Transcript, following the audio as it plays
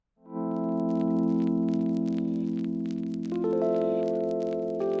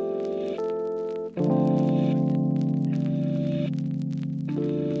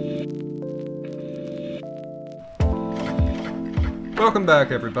Welcome back,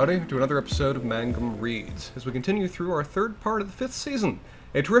 everybody, to another episode of Mangum Reads, as we continue through our third part of the fifth season,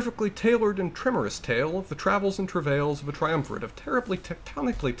 a terrifically tailored and tremorous tale of the travels and travails of a triumvirate of terribly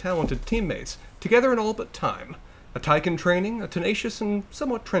tectonically talented teammates, together in all but time. A tyke in training, a tenacious and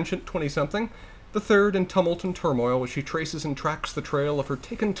somewhat trenchant 20-something, the third in tumult and turmoil as she traces and tracks the trail of her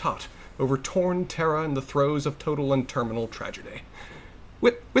taken tot over torn terra in the throes of total and terminal tragedy.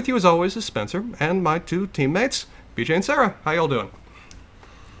 With you as always is Spencer, and my two teammates, BJ and Sarah. How y'all doing?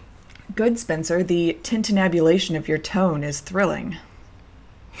 Good, Spencer. The tintinnabulation of your tone is thrilling.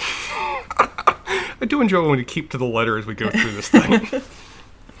 I do enjoy when we keep to the letter as we go through this thing.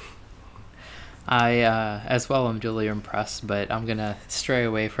 I, as well, am duly impressed, but I'm going to stray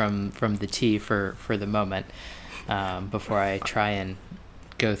away from the tea for the moment before I try and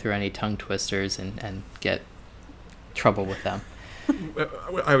go through any tongue twisters and get trouble with them.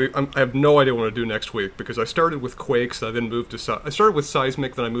 I have no idea what to do next week, because I started with Quakes, I then moved to... I started with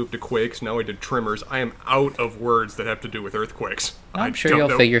Seismic, then I moved to Quakes, now I did Tremors. I am out of words that have to do with earthquakes. I'm sure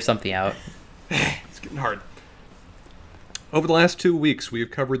you'll figure something out. It's getting hard. Over the last 2 weeks, we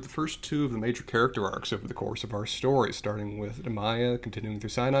have covered the first two of the major character arcs over the course of our story, starting with Demaya, continuing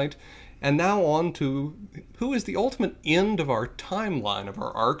through Cyanite, and now on to who is the ultimate end of our timeline of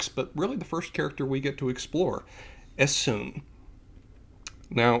our arcs, but really the first character we get to explore, Esun.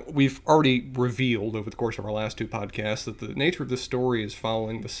 Now, we've already revealed over the course of our last two podcasts that the nature of this story is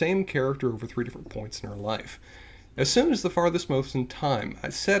following the same character over three different points in her life. Esun is the farthest most in time. I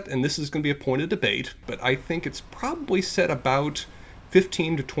said, and this is going to be a point of debate, but I think it's probably set about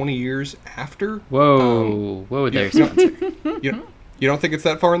 15 to 20 years after. Whoa there, Spencer. You don't think it's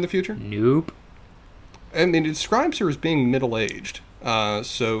that far in the future? Nope. I mean, it describes her as being middle-aged.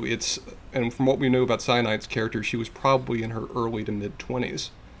 So it's, and from what we know about Cyanite's character, she was probably in her early to mid-20s.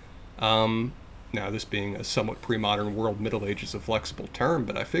 Now, this being a somewhat pre-modern world, middle age is a flexible term,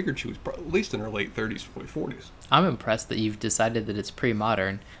 but I figured she was at least in her late 30s, early 40s. I'm impressed that you've decided that it's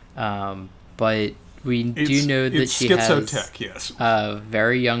pre-modern, but we do know that she has yes. a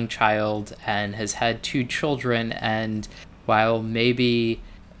very young child and has had two children, and while maybe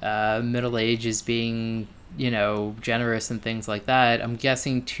middle age is being, generous and things like that, I'm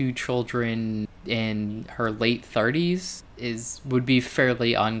guessing two children in her late 30s would be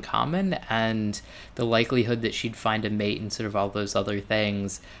fairly uncommon, and the likelihood that she'd find a mate and sort of all those other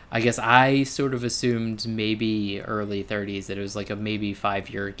things, I guess I sort of assumed maybe early 30s, that it was like a maybe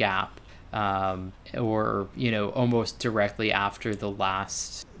 5-year gap, or almost directly after the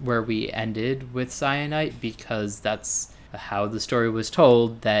last where we ended with Cyanite, because that's how the story was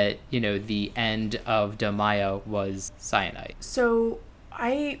told, that the end of Demaya was Cyanite. So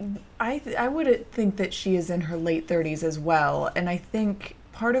I would think that she is in her late 30s as well, and I think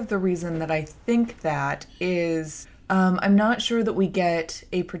part of the reason that I think that is I'm not sure that we get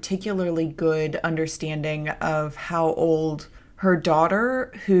a particularly good understanding of how old her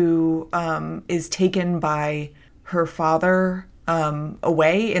daughter, who is taken by her father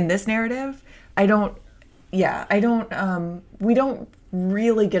away in this narrative. We don't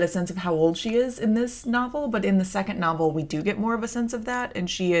really get a sense of how old she is in this novel, but in the second novel we do get more of a sense of that, and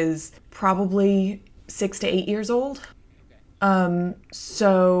she is probably 6 to 8 years old.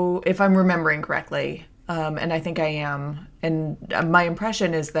 So if I'm remembering correctly, and I think I am, and my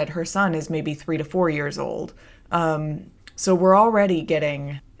impression is that her son is maybe 3 to 4 years old. So we're already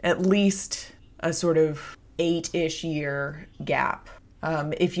getting at least a sort of 8-ish year gap,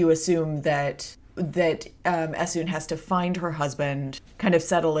 if you assume that Esun has to find her husband, kind of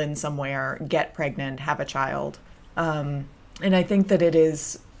settle in somewhere, get pregnant, have a child. And I think that it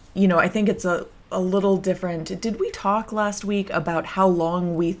is, I think it's a little different. Did we talk last week about how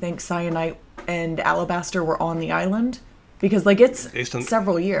long we think Cyanite and Alabaster were on the island? Because, it's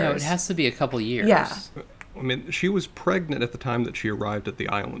several years. No, it has to be a couple years. Yeah. I mean, she was pregnant at the time that she arrived at the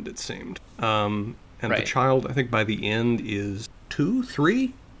island, it seemed. And right. The child, I think by the end, is 2,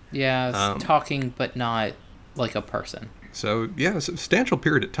 3? Yeah, talking, but not like a person. So, yeah, a substantial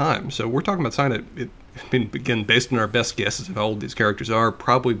period of time. So we're talking about Cyanite, again, based on our best guesses of how old these characters are,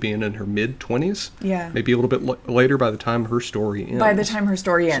 probably being in her mid-20s. Yeah. Maybe a little bit later by the time her story ends. By the time her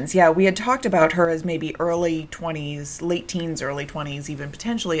story ends, yeah. We had talked about her as maybe early 20s, late teens, early 20s, even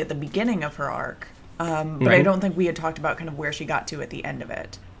potentially at the beginning of her arc. But I don't think we had talked about kind of where she got to at the end of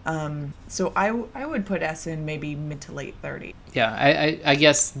it. So I would put Esun maybe mid to late 30. Yeah, I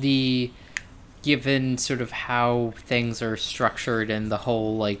guess given sort of how things are structured and the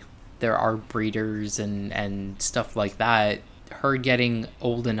whole, there are breeders and stuff like that, her getting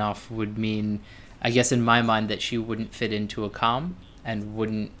old enough would mean, I guess in my mind, that she wouldn't fit into a comm and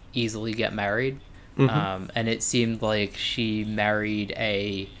wouldn't easily get married. And it seemed like she married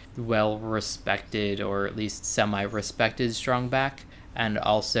a well-respected, or at least semi-respected strongback, and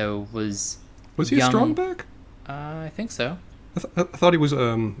also was he a strongback? I think so. I thought he was,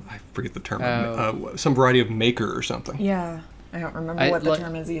 I forget the term, some variety of maker or something. Yeah, I don't remember what the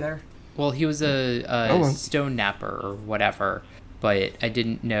term is either. Well, he was a stone napper or whatever, but I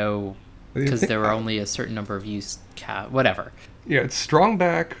didn't know because there were only a certain number of use whatever. Yeah, it's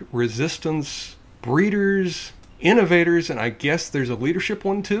strongback, resistance, breeders, innovators, and I guess there's a leadership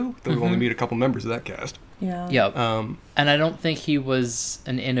one too. Though we only meet a couple members of that cast. Yeah. Yep. And I don't think he was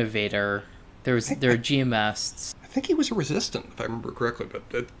an innovator. There are GMS. I think he was a resistant, if I remember correctly,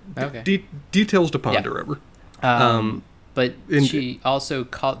 but okay. Details to ponder over. But she also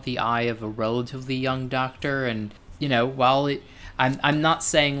caught the eye of a relatively young doctor, and while I'm not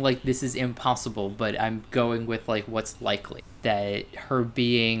saying like this is impossible, but I'm going with like what's likely. That her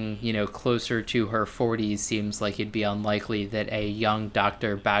being closer to her 40s seems like it'd be unlikely that a young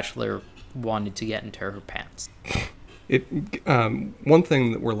Dr. Bachelor wanted to get into her pants. One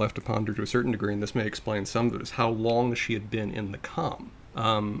thing that we're left to ponder to a certain degree, and this may explain some of it, is how long she had been in the comm.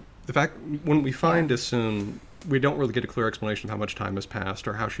 The fact, when we find Asun, we don't really get a clear explanation of how much time has passed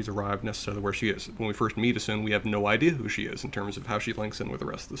or how she's arrived necessarily where she is. When we first meet Asun, we have no idea who she is in terms of how she links in with the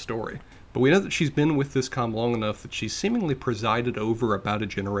rest of the story. But we know that she's been with this comm long enough that she's seemingly presided over about a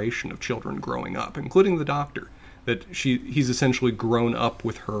generation of children growing up, including the doctor. That he's essentially grown up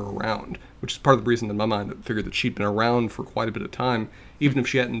with her around, which is part of the reason in my mind that figured that she'd been around for quite a bit of time, even if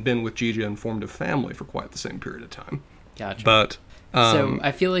she hadn't been with Gigi and formed a family for quite the same period of time. Gotcha. But so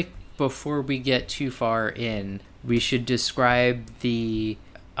I feel like before we get too far in, we should describe the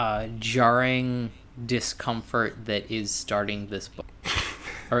jarring discomfort that is starting this book,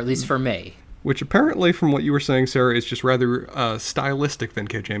 or at least for me. Which apparently, from what you were saying, Sarah, is just rather stylistic than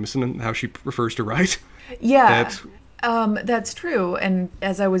K. Jameson and how she prefers to write. Yeah, that's true. And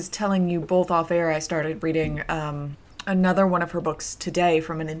as I was telling you both off air, I started reading another one of her books today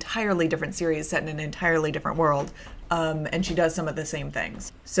from an entirely different series set in an entirely different world. And she does some of the same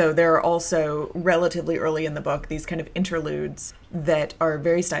things. So there are also, relatively early in the book, these kind of interludes that are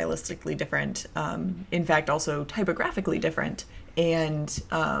very stylistically different, in fact, also typographically different, and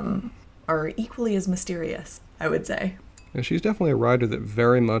are equally as mysterious, I would say. And she's definitely a writer that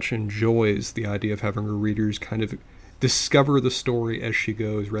very much enjoys the idea of having her readers kind of discover the story as she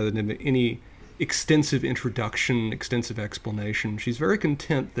goes, rather than any extensive introduction, extensive explanation. She's very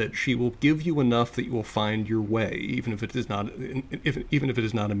content that she will give you enough that you will find your way, even if it is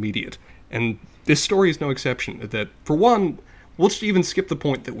not immediate. And this story is no exception. That, for one, let's even skip the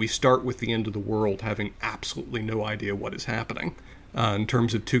point that we start with the end of the world having absolutely no idea what is happening, in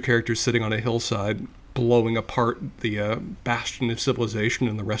terms of two characters sitting on a hillside blowing apart the bastion of civilization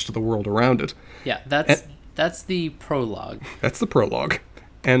and the rest of the world around it. Yeah, that's the prologue. That's the prologue.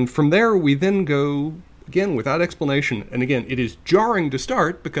 And from there, we then go, again, without explanation. And again, it is jarring to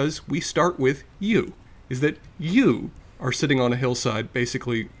start because we start with you. Is that you are sitting on a hillside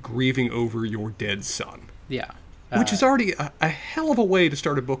basically grieving over your dead son. Yeah. Which is already a hell of a way to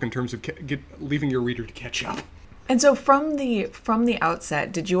start a book in terms of leaving your reader to catch up. And so from the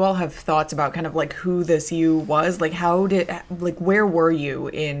outset, did you all have thoughts about kind of like who this you was? Like where were you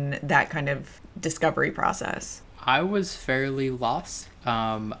in that kind of discovery process? I was fairly lost.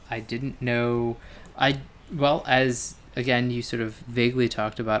 I didn't know. As again, you sort of vaguely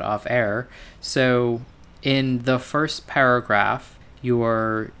talked about off air. So in the first paragraph,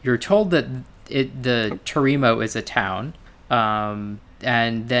 you're told that the Torimo is a town, and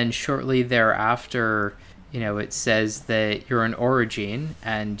then shortly thereafter, it says that you're an Origin,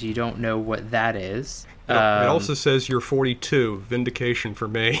 and you don't know what that is. It also says you're 42. Vindication for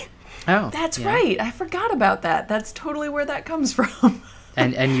me. Oh, that's right. I forgot about that. That's totally where that comes from.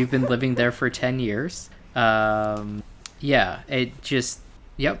 and you've been living there for 10 years. It just,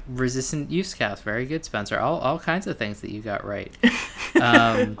 resistant use cast. Very good, Spencer. All kinds of things that you got right.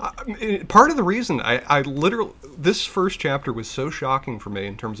 Part of the reason I literally, this first chapter was so shocking for me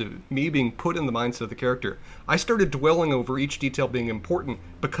in terms of me being put in the mindset of the character. I started dwelling over each detail being important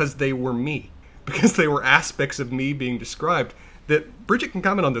because they were me. Because they were aspects of me being described. That Bridget can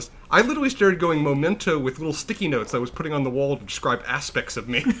comment on this. I literally started going memento with little sticky notes I was putting on the wall to describe aspects of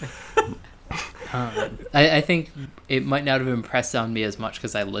me. I think it might not have impressed on me as much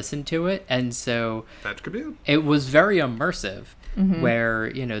because I listened to it, and so that could be it. It was very immersive,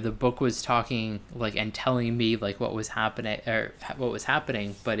 where the book was talking and telling me what was happening,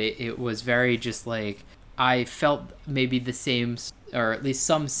 but it was very just I felt maybe the same, or at least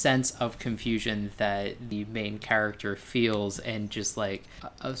some sense of confusion that the main character feels, and just a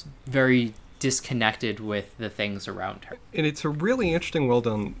very disconnected with the things around her. And it's a really interesting,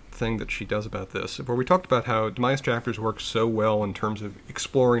 well-done thing that she does about this, where we talked about how Demaya's chapters work so well in terms of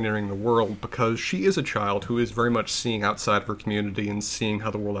exploring and entering the world, because she is a child who is very much seeing outside of her community and seeing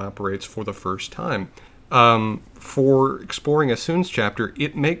how the world operates for the first time. For exploring Esun's chapter,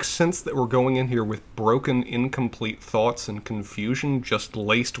 it makes sense that we're going in here with broken, incomplete thoughts and confusion just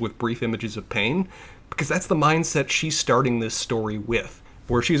laced with brief images of pain, because that's the mindset she's starting this story with,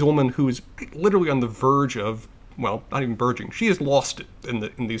 where she's a woman who is literally on the verge of, well, not even verging, she has lost it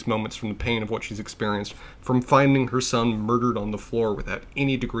in these moments from the pain of what she's experienced, from finding her son murdered on the floor without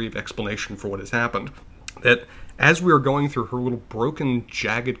any degree of explanation for what has happened. That as we are going through her little broken,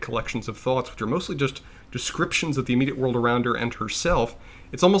 jagged collections of thoughts, which are mostly just descriptions of the immediate world around her and herself,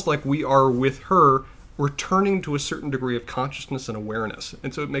 it's almost like we are with her returning to a certain degree of consciousness and awareness.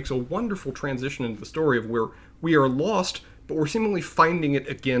 And so it makes a wonderful transition into the story of where we are lost, but we're seemingly finding it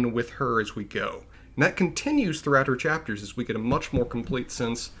again with her as we go. And that continues throughout her chapters as we get a much more complete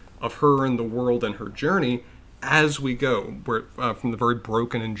sense of her and the world and her journey as we go, where, from the very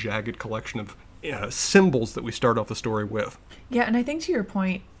broken and jagged collection of symbols that we start off the story with. Yeah, and I think to your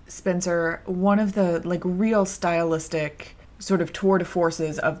point, Spencer, one of the real stylistic sort of tour de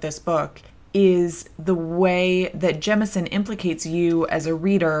forces of this book is the way that Jemisin implicates you as a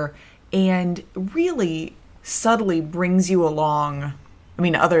reader and really subtly brings you along. I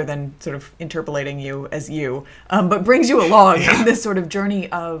mean, other than sort of interpolating you as you, but brings you along in this sort of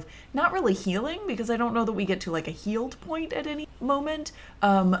journey of not really healing, because I don't know that we get to a healed point at any moment,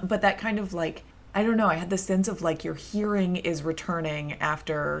 but that kind of I don't know, I had this sense of your hearing is returning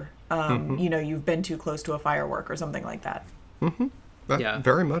after, you've been too close to a firework or something like that. Mm-hmm.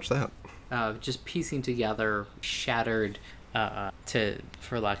 Very much that. Just piecing together shattered,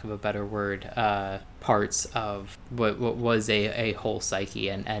 for lack of a better word, parts of what was a whole psyche.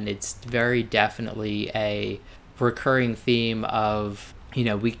 And it's very definitely a recurring theme of,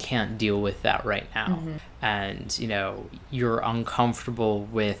 we can't deal with that right now. Mm-hmm. And, you're uncomfortable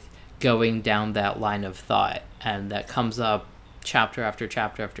with going down that line of thought, and that comes up chapter after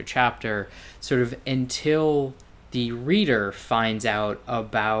chapter after chapter, sort of until the reader finds out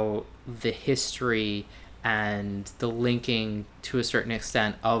about the history and the linking to a certain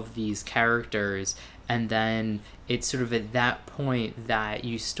extent of these characters, and then it's sort of at that point that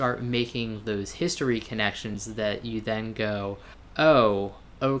you start making those history connections that you then go, oh,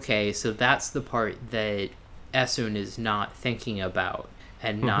 okay, so that's the part that Esun is not thinking about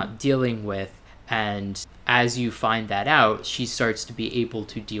and not dealing with, and as you find that out, she starts to be able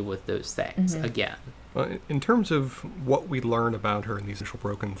to deal with those things again. In terms of what we learn about her in these initial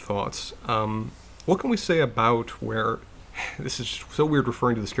broken thoughts, what can we say about where, this is so weird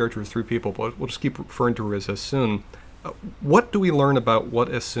referring to this character as three people, but we'll just keep referring to her as Esun. What do we learn about what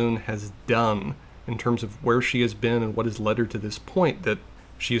Esun has done in terms of where she has been and what has led her to this point that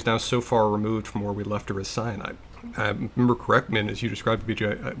she is now so far removed from where we left her as Cyanide? Remember correctly, and as you described,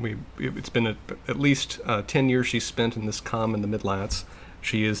 BJ, it's been at least 10 years she's spent in this comm in the Midlats.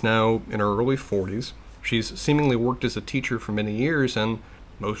 She is now in her early 40s. She's seemingly worked as a teacher for many years, and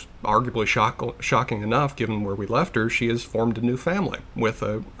most arguably shocking enough, given where we left her, she has formed a new family with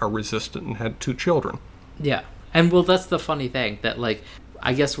a resistant and had 2 children. Yeah, and well, that's the funny thing, that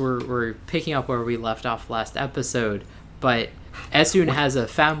I guess we're picking up where we left off last episode, but Esun has a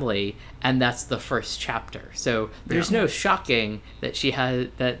family, and that's the first chapter. So there's no shocking that she has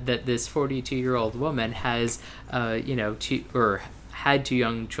that this 42-year-old woman has, had 2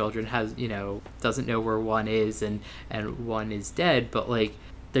 young children, has doesn't know where one is, and one is dead. But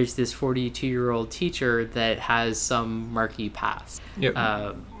there's this 42-year-old teacher that has some murky past.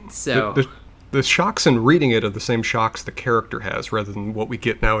 Yeah. The shocks in reading it are the same shocks the character has, rather than what we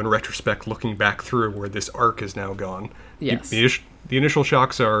get now in retrospect, looking back through where this arc is now gone. Yes. The initial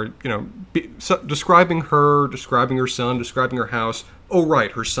shocks are, describing her son, describing her house. Oh,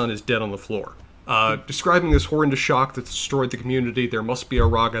 right, her son is dead on the floor. Describing this horrendous shock that's destroyed the community. There must be a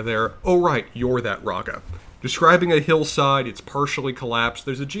Raga there. Oh, right, you're that Raga. Describing a hillside, it's partially collapsed.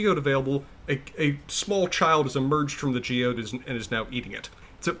 There's a geode available. A small child has emerged from the geode and is now eating it.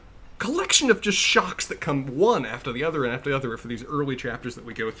 It's a collection of just shocks that come one after the other and after the other for these early chapters that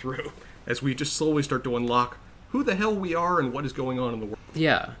we go through as we just slowly start to unlock who the hell we are and what is going on in the world.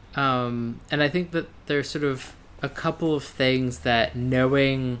 Yeah, and I think that there's sort of a couple of things that,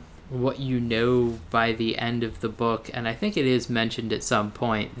 knowing what you know by the end of the book, and I think it is mentioned at some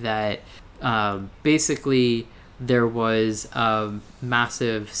point that basically there was a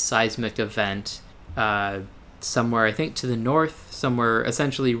massive seismic event somewhere, I think to the north, somewhere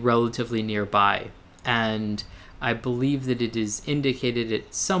essentially relatively nearby. And I believe that it is indicated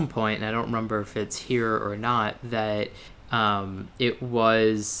at some point, and I don't remember if it's here or not, that it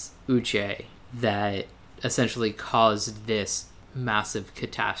was Uche that essentially caused this massive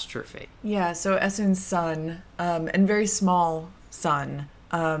catastrophe. Yeah, so Esun's son, and very small son,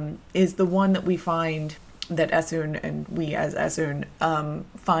 is the one that we find that Esun and we as Esun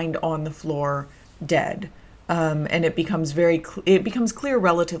find on the floor dead. And it becomes it becomes clear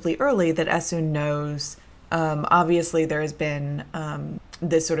relatively early that Esun knows. Obviously, there has been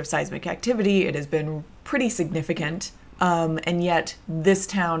this sort of seismic activity. It has been pretty significant, and yet this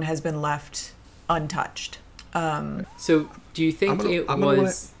town has been left untouched. So, do you think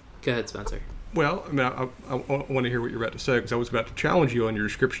Go ahead, Spencer. Well, I mean, I want to hear what you're about to say, because I was about to challenge you on your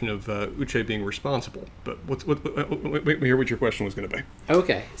description of Uche being responsible. But let me hear what your question was going to be.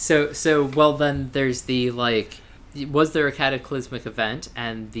 Okay, so well then there's the, like, was there a cataclysmic event,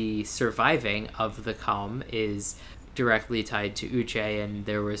 and the surviving of the calm is directly tied to Uche, and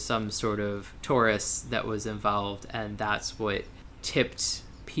there was some sort of Taurus that was involved, and that's what tipped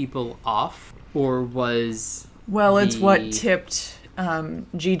people off, or was... Well, it's what tipped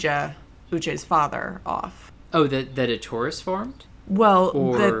Jija, Uche's father, off. Oh, that a Taurus formed? Well,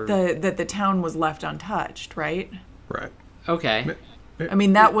 that the town was left untouched, right? Right. Okay. I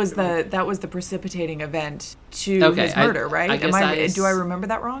mean, that was the precipitating event to his murder, right? Do I remember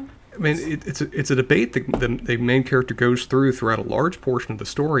that wrong? I mean, it's a debate that the main character goes throughout a large portion of the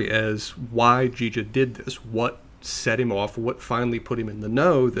story as why Jija did this, what set him off, what finally put him in the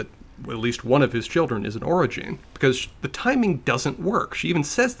know that at least one of his children is an Origin, because the timing doesn't work. She even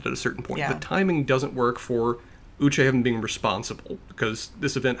says that at a certain point. Yeah. The timing doesn't work for Uche having been responsible, because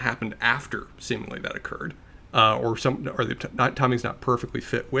this event happened after seemingly that occurred, or the timing's not perfectly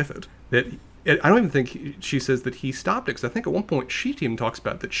fit with it. I don't even think she says that he stopped it, because I think at one point she even talks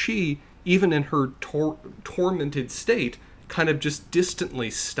about that she, even in her tormented state, kind of just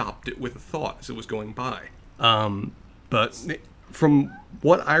distantly stopped it with a thought as it was going by. But from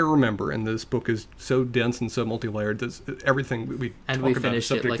what I remember, and this book is so dense and so multi-layered, that everything we talk about is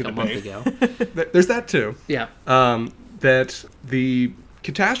finished it subject like to a month debate. ago. There's that too. Yeah. That the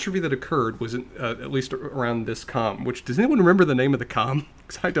catastrophe that occurred was at least around this calm. Which, does anyone remember the name of the calm?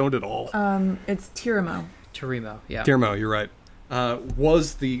 Because I don't at all. It's Tiramo. Yeah. Tiramo, you're right.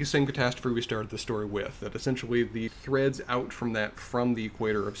 Was the same catastrophe we started the story with. That essentially the threads out from the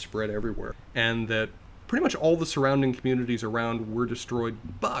equator have spread everywhere, and that pretty much all the surrounding communities around were destroyed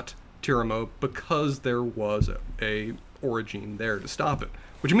but Tiramo, because there was a Origin there to stop it.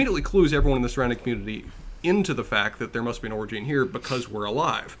 Which immediately clues everyone in the surrounding community into the fact that there must be an Origin here because we're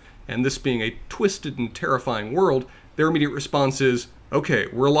alive. And this being a twisted and terrifying world, their immediate response is, okay,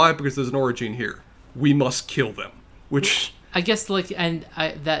 we're alive because there's an Origin here. We must kill them. Which... I guess, like, and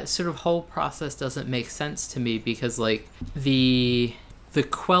that sort of whole process doesn't make sense to me, because, like, the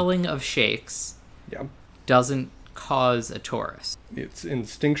quelling of shakes... Yeah. doesn't cause a Taurus. It's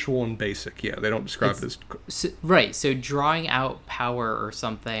instinctual and basic. Yeah, they don't describe it as... Right, so drawing out power or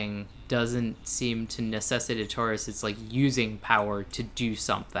something doesn't seem to necessitate a Taurus. It's like using power to do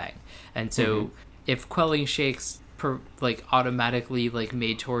something. And so if quelling shakes automatically like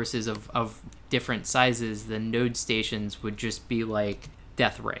made Tauruses of different sizes, then node stations would just be like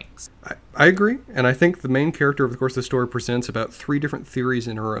death rings. I agree, and I think the main character, of course, the story presents about 3 different theories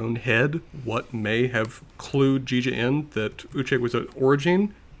in her own head what may have clued Jija in that Uche was an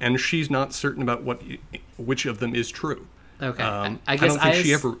Origin, and she's not certain about which of them is true. Okay, I don't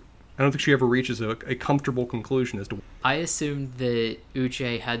think she ever reaches a comfortable conclusion as to... I assumed that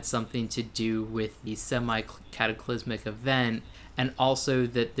Uche had something to do with the semi-cataclysmic event, and also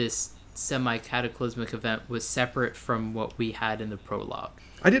that this semi-cataclysmic event was separate from what we had in the prologue.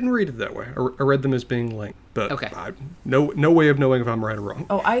 I didn't read it that way. I read them as being linked, but okay. No way of knowing if I'm right or wrong.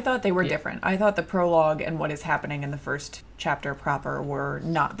 Oh, I thought they were different. I thought the prologue and what is happening in the first chapter proper were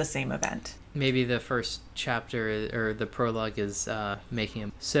not the same event. Maybe the first chapter or the prologue is making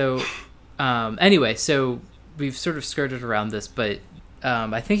him. So, anyway, so we've sort of skirted around this, but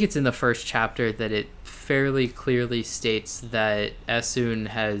I think it's in the first chapter that it fairly clearly states that Esun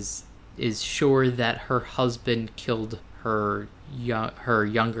is sure that her husband killed her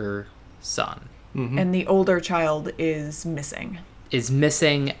younger son. Mm-hmm. And the older child is missing.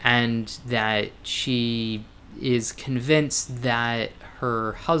 And that she is convinced that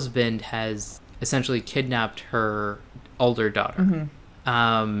her husband has essentially kidnapped her older daughter.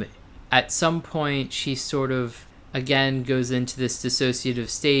 Mm-hmm. At some point, she sort of, again, goes into this dissociative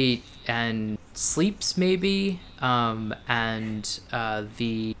state and sleeps, maybe. And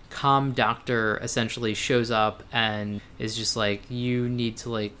the calm doctor essentially shows up and is just like, you need to,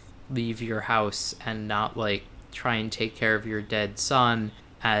 like, leave your house and not, like, try and take care of your dead son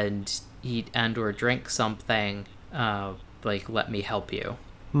and eat and or drink something, let me help you.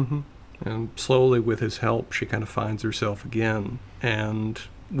 Mm-hmm. And slowly, with his help, she kind of finds herself again. And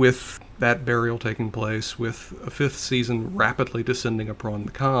with that burial taking place, with a fifth season rapidly descending upon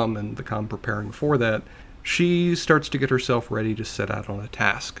the Com, and the Com preparing for that, she starts to get herself ready to set out on a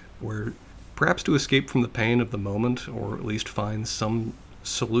task, where perhaps to escape from the pain of the moment, or at least find some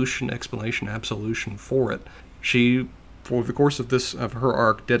solution, explanation, absolution for it, she, for the course of her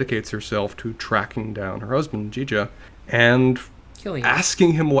arc, dedicates herself to tracking down her husband, Jija, and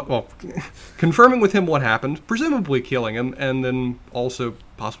asking him confirming with him what happened, presumably killing him, and then also,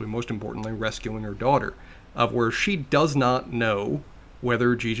 possibly most importantly, rescuing her daughter, of where she does not know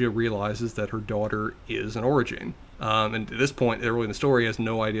whether Jija realizes that her daughter is an Origin. And at this point, early in the story, has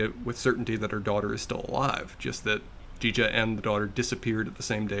no idea with certainty that her daughter is still alive, just that Jija and the daughter disappeared at the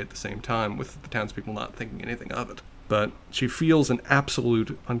same day at the same time, with the townspeople not thinking anything of it. But she feels an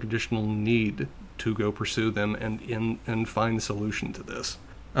absolute, unconditional need to go pursue them and find a solution to this.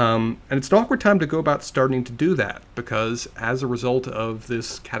 And it's an awkward time to go about starting to do that, because as a result of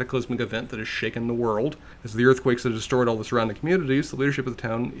this cataclysmic event that has shaken the world, as the earthquakes that have destroyed all the surrounding communities, the leadership of the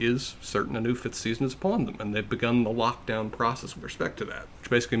town is certain a new fifth season is upon them, and they've begun the lockdown process with respect to that,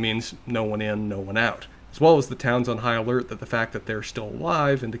 which basically means no one in, no one out. As well as the town's on high alert that the fact that they're still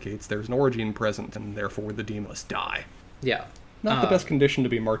alive indicates there's an Origin present, and therefore the deed must die. Yeah. Not the best condition to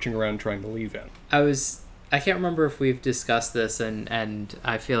be marching around trying to leave in. I can't remember if we've discussed this, and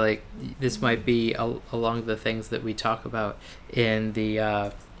I feel like this might be along the things that we talk about in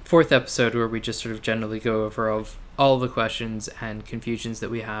the fourth episode, where we just sort of generally go over all the questions and confusions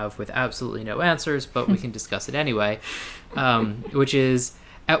that we have with absolutely no answers, but we can discuss it anyway, which is,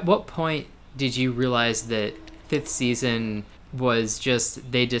 at what point did you realize that fifth season was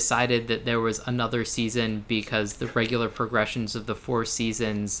just, they decided that there was another season because the regular progressions of the 4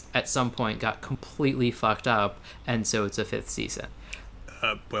 seasons at some point got completely fucked up, and so it's a fifth season?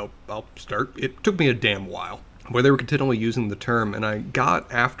 Well, I'll start. It took me a damn while, where they were continually using the term, and I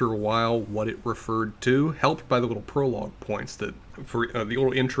got, after a while, what it referred to, helped by the little prologue points that, for the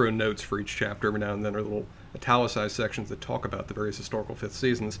little intro notes for each chapter every now and then, are little italicized sections that talk about the various historical fifth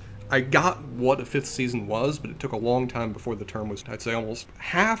seasons. I got what a fifth season was, but it took a long time before the term was, I'd say, almost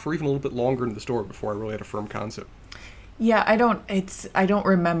half or even a little bit longer in the story before I really had a firm concept. Yeah, I don't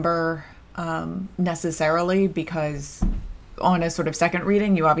remember necessarily, because on a sort of second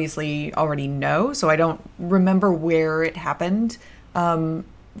reading, you obviously already know, so I don't remember where it happened.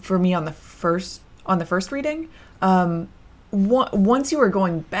 For me, on the first reading, once you are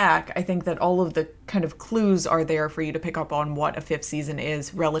going back, I think that all of the kind of clues are there for you to pick up on what a fifth season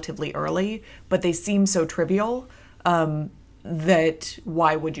is relatively early, but they seem so trivial that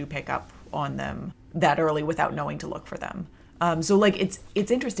why would you pick up on them that early without knowing to look for them? So like it's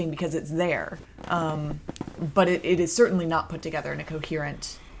interesting because it's there, but it is certainly not put together in a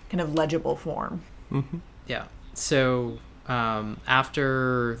coherent, kind of legible form. Mm-hmm. Yeah. So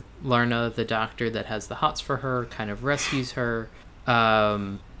after Larna, the doctor that has the hots for her, kind of rescues her,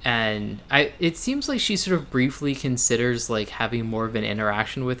 and it seems like she sort of briefly considers like having more of an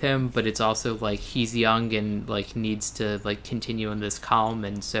interaction with him, but it's also like he's young and like needs to like continue in this calm,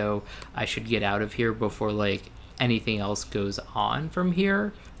 and so I should get out of here before like anything else goes on from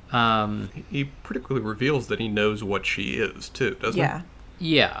here. He particularly reveals that he knows what she is too, doesn't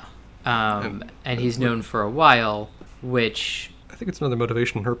he? Yeah. And he's known for a while, which I think it's another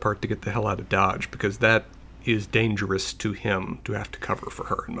motivation on her part to get the hell out of Dodge, because that is dangerous to him to have to cover for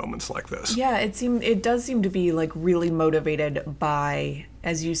her in moments like this. Yeah, it does seem to be like really motivated by,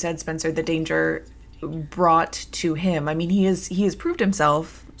 as you said, Spencer, the danger brought to him. I mean, he has proved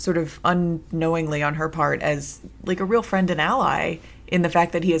himself sort of unknowingly on her part as like a real friend and ally in the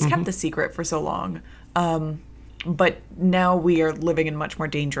fact that he has kept the secret for so long. But now we are living in much more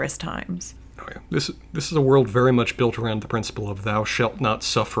dangerous times. Oh yeah, this is a world very much built around the principle of thou shalt not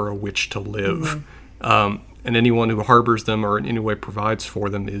suffer a witch to live. And anyone who harbors them or in any way provides for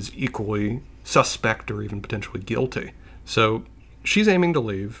them is equally suspect or even potentially guilty. So she's aiming to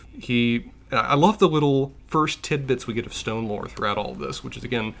leave. I love the little first tidbits we get of stone lore throughout all of this, which is,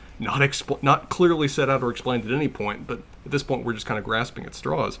 again, not clearly set out or explained at any point, but at this point we're just kind of grasping at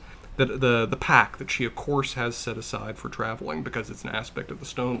straws. That the pack that she, of course, has set aside for traveling, because it's an aspect of the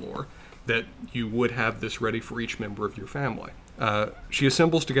stone lore, that you would have this ready for each member of your family. She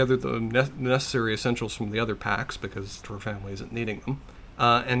assembles together the necessary essentials from the other packs, because her family isn't needing them,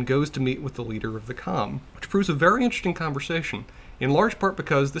 and goes to meet with the leader of the Com, which proves a very interesting conversation, in large part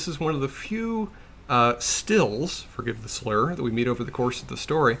because this is one of the few stills, forgive the slur, that we meet over the course of the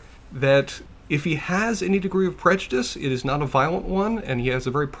story, that if he has any degree of prejudice, it is not a violent one, and he has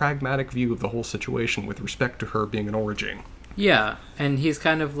a very pragmatic view of the whole situation with respect to her being an Origine. Yeah, and he's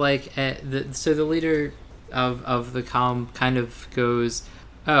kind of like, so the leader of the comm kind of goes,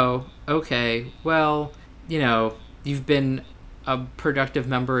 oh, okay, well, you've been a productive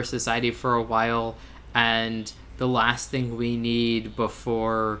member of society for a while, and the last thing we need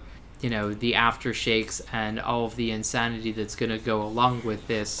before, the aftershakes and all of the insanity that's going to go along with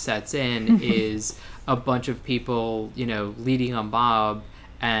this sets in is a bunch of people, leading a mob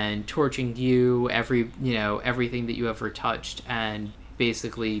and torching you, everything that you ever touched, and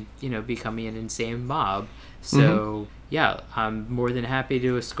basically, becoming an insane mob. So, yeah, I'm more than happy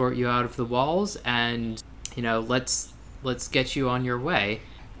to escort you out of the walls, and, let's get you on your way.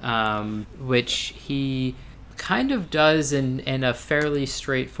 Which he kind of does in a fairly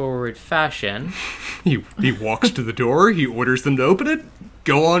straightforward fashion. He walks to the door, he orders them to open it,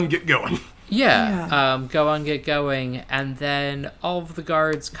 go on, get going. Yeah. Go on, get going, and then all of the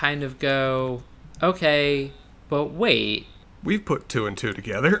guards kind of go, okay, but wait. We've put 2 and 2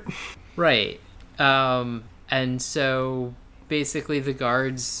 together. Right. And so basically the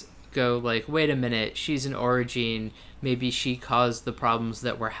guards go like, wait a minute, she's an Origine, maybe she caused the problems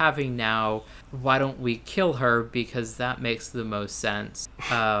that we're having now, why don't we kill her, because that makes the most sense.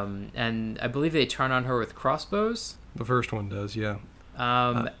 And I believe they turn on her with crossbows. The first one does, yeah.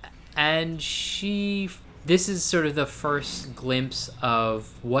 And this is sort of the first glimpse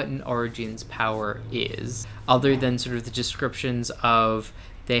of what an Origine's power is, other than sort of the descriptions of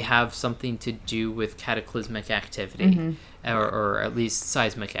they have something to do with cataclysmic activity, or at least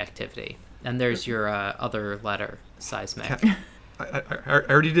seismic activity. And there's your other letter, seismic. I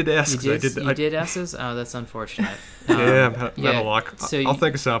already did S. You did S's? Oh, that's unfortunate. I'm a luck. So I'll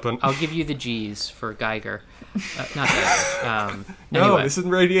think of something. I'll give you the G's for Geiger. Not Geiger. No, anyway. This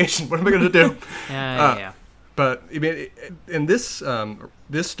isn't radiation. What am I going to do? Yeah. But I mean, in this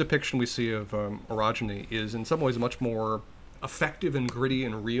depiction we see of Orogeny is in some ways much more effective and gritty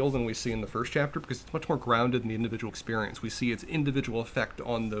and real than we see in the first chapter, because it's much more grounded in the individual experience. We see its individual effect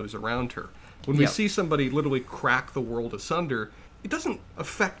on those around her. When we see somebody literally crack the world asunder, it doesn't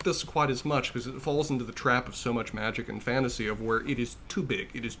affect us quite as much, because it falls into the trap of so much magic and fantasy of where it is too big,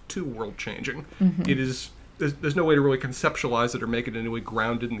 it is too world-changing. It is there's no way to really conceptualize it or make it in any way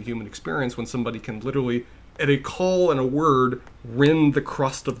grounded in the human experience when somebody can literally, at a call and a word, rend the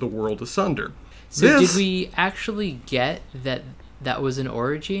crust of the world asunder. So did we actually get that was an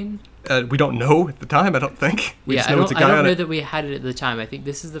Origine? We don't know at the time, I don't think. I don't know that we had it at the time. I think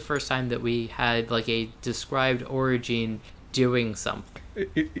this is the first time that we had like a described Origine doing something.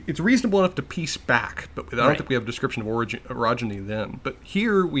 It's reasonable enough to piece back, but I don't think we have a description of Orogeny then. But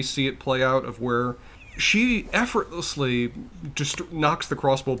here we see it play out of where she effortlessly just knocks the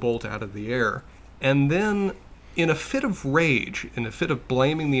crossbow bolt out of the air, and then in a fit of rage, in a fit of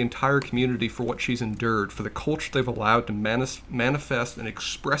blaming the entire community for what she's endured, for the culture they've allowed to manifest and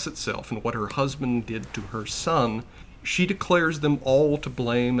express itself in what her husband did to her son, she declares them all to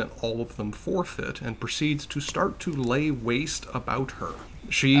blame and all of them forfeit, and proceeds to start to lay waste about her.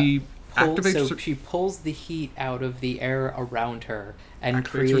 She activates... So she pulls the heat out of the air around her and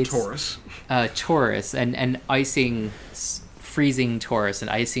creates creates... Taurus. And icing... freezing Taurus, an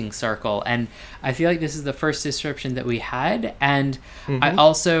icing circle, and I feel like this is the first description that we had, and I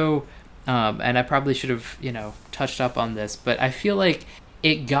also and I probably should have touched up on this, but I feel like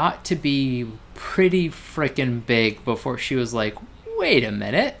it got to be pretty freaking big before she was like, wait a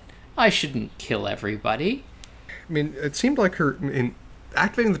minute, I shouldn't kill everybody. I mean, it seemed like her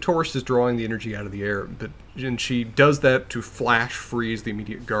activating the Taurus is drawing the energy out of the air, and she does that to flash freeze the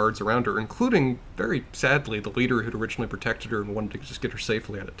immediate guards around her, including, very sadly, the leader who'd originally protected her and wanted to just get her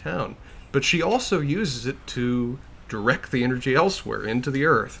safely out of town. But she also uses it to direct the energy elsewhere, into the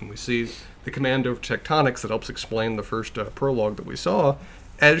earth. And we see the command over tectonics that helps explain the first prologue that we saw,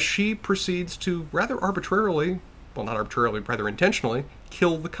 as she proceeds to rather arbitrarily, well, not arbitrarily, rather intentionally,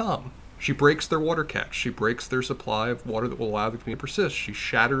 kill the comm. She breaks their water catch. She breaks their supply of water that will allow the community to persist. She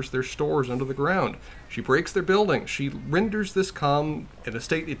shatters their stores under the ground. She breaks their buildings. She renders this comm, in a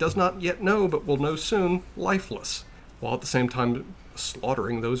state it does not yet know, but will know soon, lifeless, while at the same time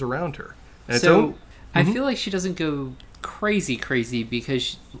slaughtering those around her. And I feel like she doesn't go crazy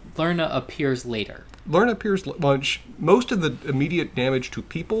because Lerna appears later. Lerna appears... Well, most of the immediate damage to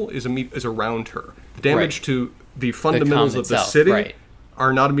people is around her. The damage to the fundamentals of the city...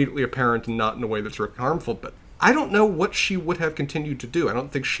 are not immediately apparent and not in a way that's really harmful, but I don't know what she would have continued to do. I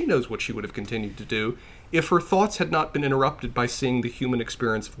don't think she knows what she would have continued to do if her thoughts had not been interrupted by seeing the human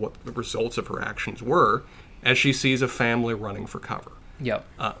experience of what the results of her actions were, as she sees a family running for cover. Yep.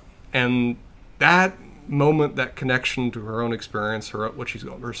 And that moment, that connection to her own experience, what she's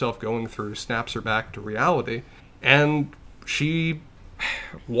herself going through, snaps her back to reality, and she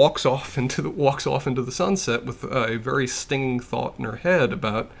walks off into the sunset with a very stinging thought in her head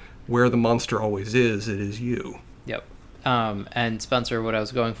about where the monster always is. It is you. Yep. And Spencer, what I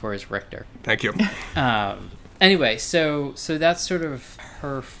was going for is Richter. Thank you. Anyway, so that's sort of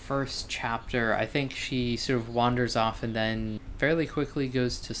her first chapter. I think she sort of wanders off and then fairly quickly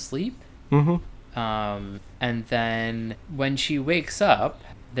goes to sleep. Mm-hmm. And then when she wakes up,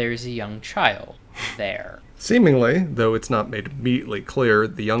 there's a young child there. Seemingly, though it's not made immediately clear,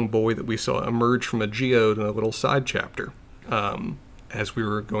 the young boy that we saw emerge from a geode in a little side chapter, as we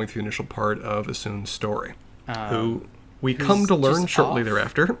were going through the initial part of Asun's story, who we come to learn shortly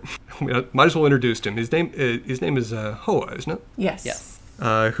thereafter. Might as well introduce him. His name is Hoa, isn't it? Yes. Yes.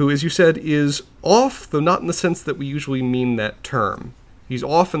 Who, as you said, is off, though not in the sense that we usually mean that term. He's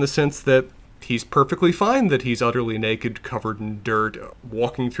off in the sense that he's perfectly fine that he's utterly naked, covered in dirt,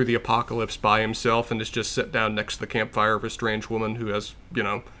 walking through the apocalypse by himself, and is just set down next to the campfire of a strange woman who has,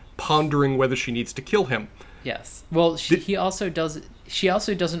 pondering whether she needs to kill him. Yes. Well, she also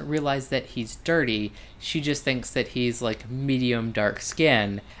doesn't realize that he's dirty. She just thinks that he's like medium dark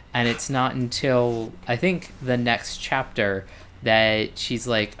skin, and it's not until I think the next chapter that she's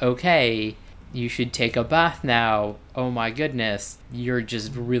like, okay, you should take a bath now. Oh my goodness, you're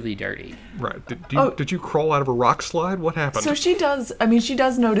just really dirty. Right. Did you crawl out of a rock slide? What happened? So she does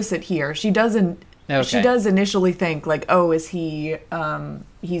notice it here. She does initially think like, oh, is he,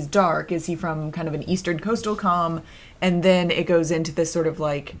 he's dark. Is he from kind of an Eastern coastal calm? And then it goes into this sort of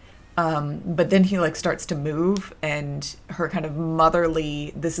like, but then he like starts to move, and her kind of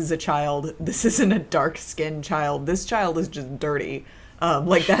motherly, this is a child, this isn't a dark skinned child, this child is just dirty.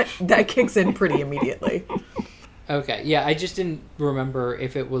 Like that kicks in pretty immediately. Okay, yeah, I just didn't remember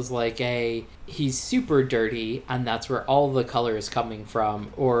if it was like he's super dirty and that's where all the color is coming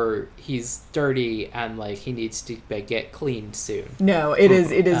from, or he's dirty and like he needs to get cleaned soon. No, it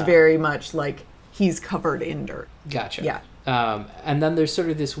is very much like he's covered in dirt. Gotcha. Yeah. And then there's sort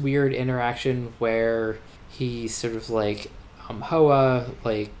of this weird interaction where he's sort of like, Hoa,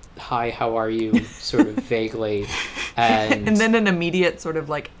 like, hi, how are you, sort of vaguely. And then an immediate sort of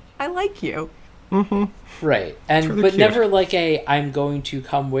like, I like you. Mm-hmm. Right. And really but cute. never like I'm going to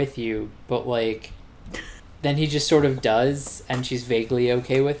come with you, but like then he just sort of does, and she's vaguely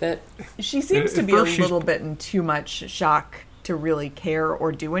okay with it. She seems to be a little bit in too much shock to really care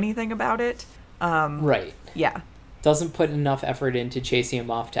or do anything about it. Right. Yeah. Doesn't put enough effort into chasing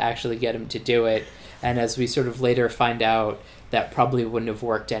him off to actually get him to do it, and as we sort of later find out, that probably wouldn't have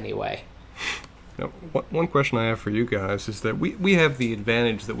worked anyway. Now, one question I have for you guys is that we have the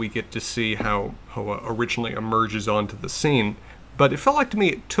advantage that we get to see how Hoa originally emerges onto the scene, but it felt like to me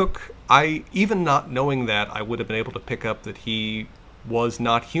it took, even not knowing that, I would have been able to pick up that he was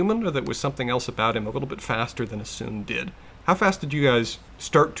not human, or that was something else about him a little bit faster than Asun did. How fast did you guys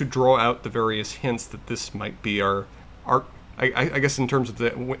start to draw out the various hints that this might be our I guess in terms of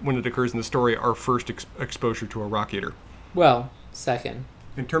when it occurs in the story, our first exposure to a rock eater? Well, second.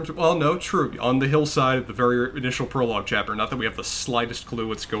 In terms of, well, no, true. On the hillside at the very initial prologue chapter, not that we have the slightest clue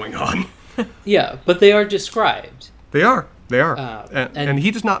what's going on. Yeah, but they are described. They are. And And he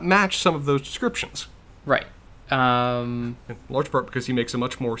does not match some of those descriptions. Right. In large part because he makes a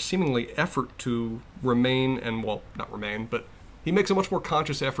much more seemingly effort to remain, and, well, not remain, but he makes a much more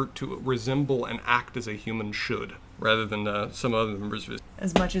conscious effort to resemble and act as a human should, rather than some other members of his...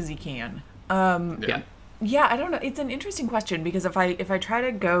 As much as he can. Yeah. Yeah, I don't know. It's an interesting question, because if I try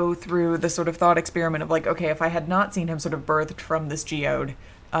to go through the sort of thought experiment of like, okay, if I had not seen him sort of birthed from this geode,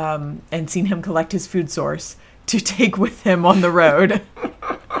 and seen him collect his food source to take with him on the road,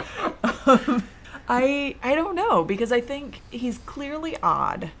 I don't know, because I think he's clearly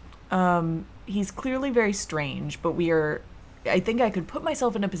odd. He's clearly very strange, but I think I could put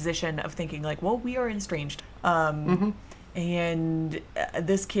myself in a position of thinking like, well, we are estranged. And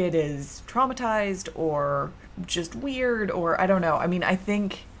this kid is traumatized or just weird, or I don't know. I mean, I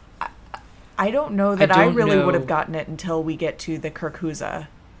think I don't know that I really would have gotten it until we get to the Kirkuza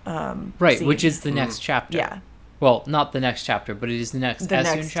right, scene. which is the next chapter. Yeah. Well, not the next chapter, but it is the next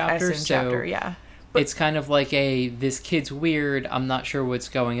Asun chapter. Asun chapter, yeah. But it's kind of like this kid's weird, I'm not sure what's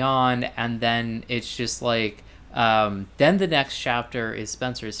going on, and then it's just like, then the next chapter is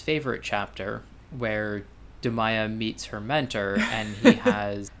Spencer's favorite chapter, where Demaya meets her mentor, and he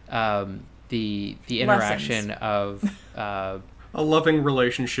has the interaction of... a loving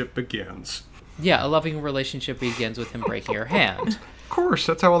relationship begins. Yeah, a loving relationship begins with him breaking her hand. Of course,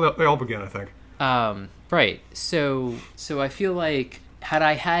 that's how they all begin, I think. Right. So I feel like had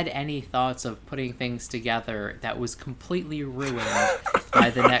I had any thoughts of putting things together, that was completely ruined by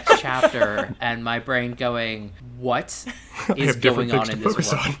the next chapter, and my brain going, what is going on in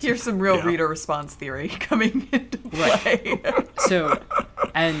this world? Here's some real reader response theory coming into play. Right. So,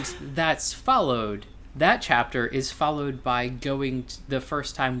 and that's followed. That chapter is followed by going the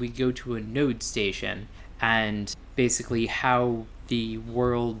first time we go to a node station, and basically how the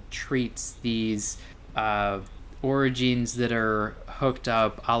world treats these origins that are hooked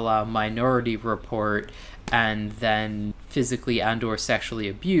up a la Minority Report, and then physically and or sexually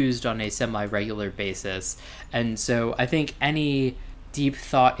abused on a semi-regular basis. And so I think any deep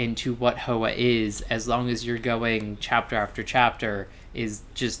thought into what Hoa is, as long as you're going chapter after chapter, is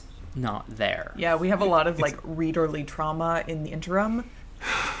just not there. Yeah, we have a lot of readerly trauma in the interim.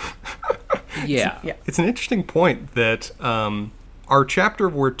 Yeah. It's an interesting point that our chapter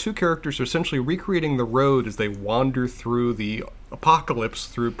where two characters are essentially recreating the road as they wander through the apocalypse,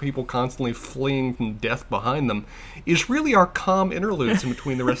 through people constantly fleeing from death behind them, is really our calm interludes in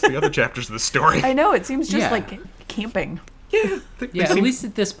between the rest of the other chapters of the story. I know, it seems just like camping. Yeah. At least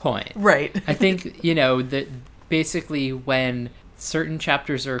at this point. Right. I think, that basically when certain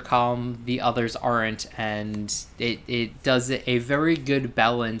chapters are calm, the others aren't, and it does a very good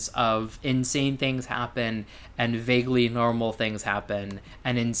balance of insane things happen and vaguely normal things happen,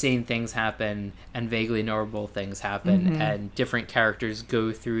 and insane things happen and vaguely normal things happen, and different characters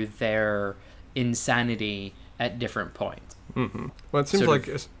go through their insanity at different points. Mm-hmm. Well, it seems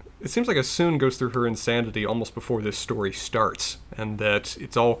like Asun goes through her insanity almost before this story starts, and that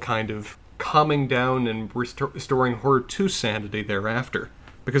it's all kind of calming down and restoring her to sanity thereafter.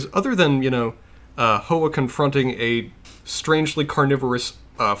 Because other than, Hoa confronting a strangely carnivorous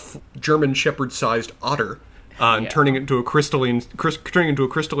German Shepherd-sized otter and turning it into a crystalline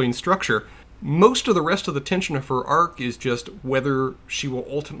structure, most of the rest of the tension of her arc is just whether she will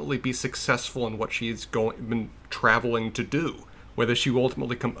ultimately be successful in what she's been traveling to do, whether she will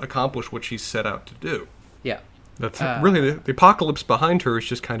ultimately accomplish what she's set out to do. Yeah. That's really the apocalypse behind her is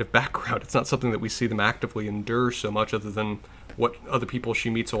just kind of background. It's not something that we see them actively endure so much, other than what other people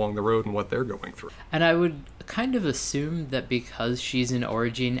she meets along the road and what they're going through. And I would kind of assume that because she's an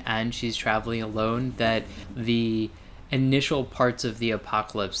origin and she's traveling alone, that the initial parts of the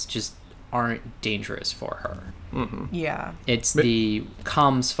apocalypse just aren't dangerous for her. Mm-hmm. Yeah. It's the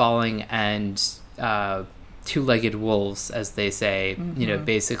comms falling and two-legged wolves, as they say,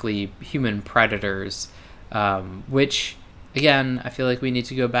 basically human predators. Which, again, I feel like we need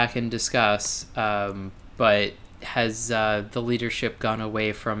to go back and discuss, but has the leadership gone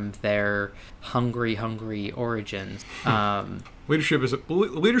away from their hungry origins? Leadership is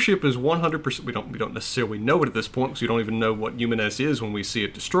 100%. We don't necessarily know it at this point, because we don't even know what Humaness is when we see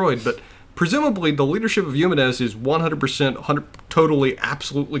it destroyed, but presumably the leadership of Humaness is 100%, totally,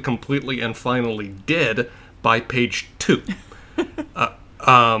 absolutely, completely, and finally dead by page 2.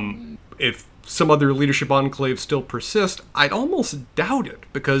 If some other leadership enclaves still persist, I'd almost doubt it,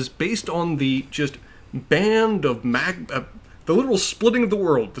 because based on the just band of the literal splitting of the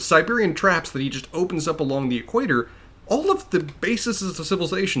world, the Siberian traps that he just opens up along the equator, all of the bases of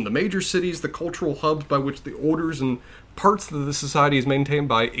civilization, the major cities, the cultural hubs by which the orders and parts that the society is maintained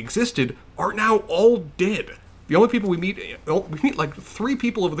by existed, are now all dead. The only people we meet like 3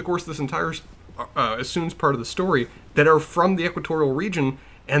 people over the course of this entire Asun's part of the story that are from the equatorial region,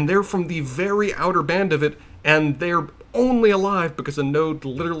 and they're from the very outer band of it, and they're only alive because a node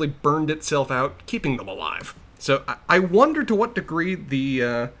literally burned itself out, keeping them alive. So I wonder to what degree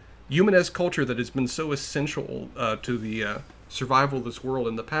the Humaness culture that has been so essential to the survival of this world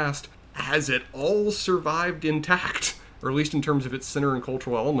in the past, has it all survived intact, or at least in terms of its center and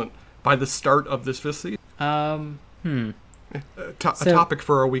cultural element, by the start of this 5th season? A topic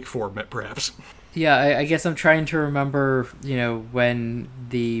for our week 4, perhaps. Yeah, I guess I'm trying to remember, when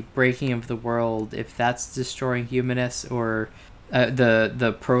the breaking of the world, if that's destroying Humaness, or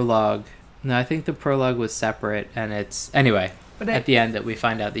the prologue. No, I think the prologue was separate, and it's... Anyway, at the end that we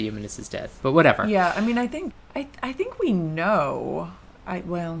find out that Humaness is dead. But whatever. Yeah, I mean, I think we know... I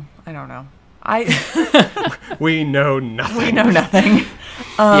don't know. We know nothing. We know nothing.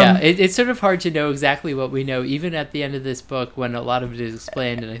 It's sort of hard to know exactly what we know, even at the end of this book, when a lot of it is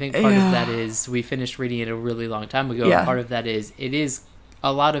explained. And I think part of that is we finished reading it a really long time ago. Yeah. And part of that is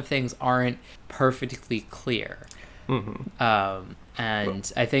a lot of things aren't perfectly clear. Mm-hmm.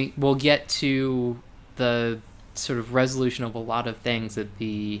 And I think we'll get to the sort of resolution of a lot of things at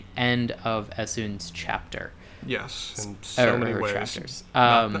the end of Asun's chapter. Yes, in so many ways. Chapters.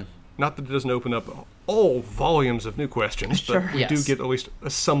 Not that it doesn't open up all volumes of new questions, Sure. but we do get at least a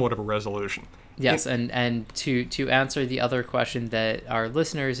somewhat of a resolution. Yes, and to answer the other question that our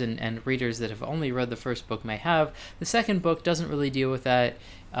listeners and readers that have only read the first book may have, the second book doesn't really deal with that.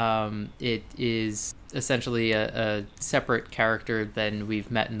 It is essentially a separate character than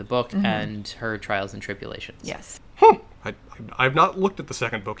we've met in the book and her trials and tribulations. Yes. I've not looked at the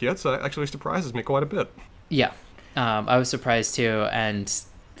second book yet, so that actually surprises me quite a bit. Yeah, I was surprised too, and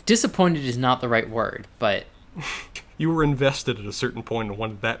disappointed is not the right word, but... You were invested at a certain point and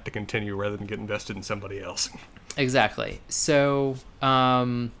wanted that to continue rather than get invested in somebody else. Exactly. So,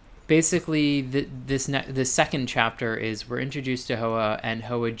 basically, the second chapter is we're introduced to Hoa, and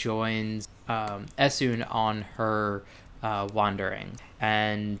Hoa joins Essun on her wandering,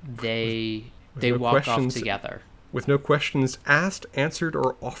 and they walk off together. With no questions asked, answered,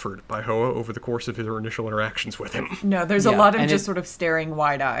 or offered by Hoa over the course of her initial interactions with him. No, there's a lot of just sort of staring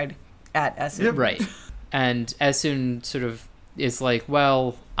wide-eyed at Essun. Yep. Right. And Essun sort of is like,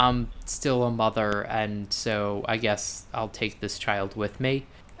 well, I'm still a mother, and so I guess I'll take this child with me.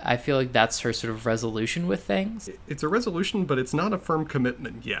 I feel like that's her sort of resolution with things. It's a resolution, but it's not a firm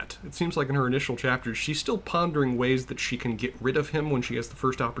commitment yet. It seems like in her initial chapters, she's still pondering ways that she can get rid of him when she has the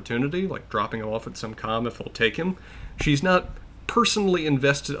first opportunity, like dropping him off at some comm if he'll take him. She's not personally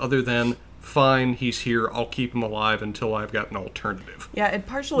invested other than, fine, he's here, I'll keep him alive until I've got an alternative. Yeah, it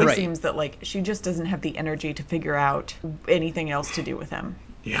partially seems that, like, she just doesn't have the energy to figure out anything else to do with him.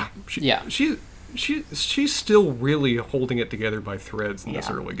 Yeah. She's still really holding it together by threads in this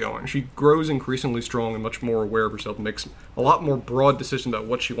early going. She grows increasingly strong and much more aware of herself, and makes a lot more broad decisions about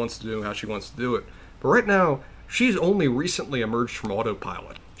what she wants to do and how she wants to do it. But right now, she's only recently emerged from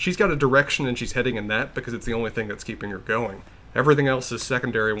autopilot. She's got a direction and she's heading in that because it's the only thing that's keeping her going. Everything else is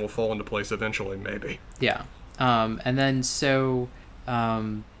secondary and will fall into place eventually, maybe. Yeah. And then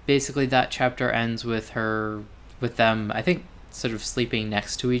basically that chapter ends with them, I think, sort of sleeping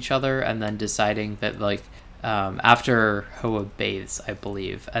next to each other, and then deciding that, like, after Hoa bathes, I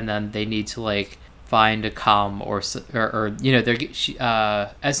believe, and then they need to, like, find a comm or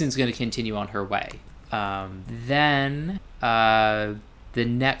Essun's going to continue on her way. Then the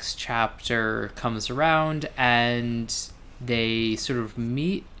next chapter comes around, and they sort of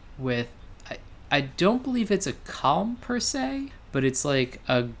meet with, I don't believe it's a comm per se, but it's like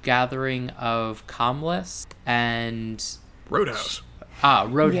a gathering of commless and... Roadhouse.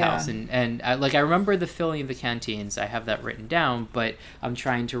 Roadhouse. Yeah. And I remember the filling of the canteens. I have that written down, but I'm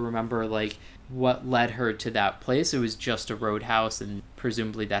trying to remember, like, what led her to that place. It was just a roadhouse, and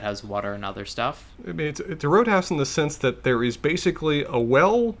presumably that has water and other stuff. I mean, it's a roadhouse in the sense that there is basically a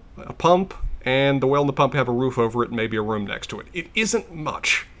well, a pump, and the well and the pump have a roof over it and maybe a room next to it. It isn't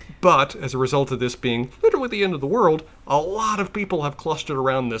much. But, as a result of this being literally the end of the world, a lot of people have clustered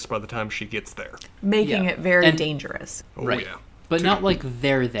around this by the time she gets there. Making it very dangerous. Oh, right. yeah. But not like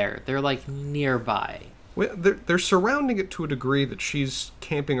they're there. They're, like, nearby. Well, they're surrounding it to a degree that she's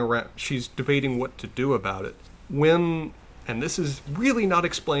camping around. She's debating what to do about it. When, and this is really not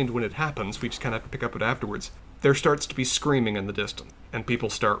explained when it happens, we just kind of have to pick up it afterwards, there starts to be screaming in the distance, and people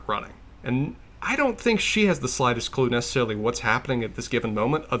start running. And I don't think she has the slightest clue necessarily what's happening at this given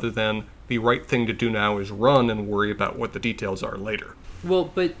moment, other than the right thing to do now is run and worry about what the details are later.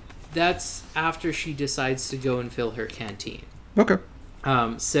 Well, but that's after she decides to go and fill her canteen. Okay.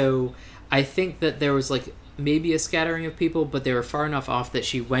 So I think that there was, like, maybe a scattering of people, but they were far enough off that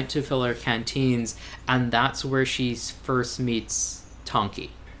she went to fill her canteens, and that's where she first meets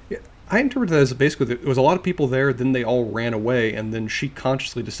Tonki. Yeah, I interpreted that as basically there was a lot of people there, then they all ran away, and then she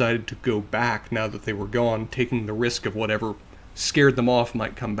consciously decided to go back now that they were gone, taking the risk of whatever scared them off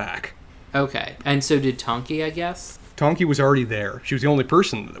might come back. Okay, and so did Tonki, I guess? Tonki was already there. She was the only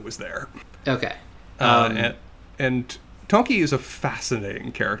person that was there. Okay. And Tonki is a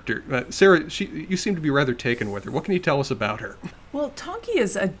fascinating character. Sarah, you seem to be rather taken with her. What can you tell us about her? Well, Tonki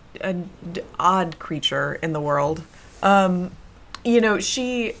is an odd creature in the world.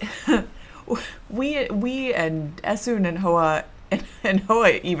 She... we and Essun and Hoa, and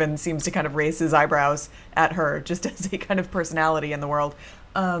Hoa even seems to kind of raise his eyebrows at her, just as a kind of personality in the world.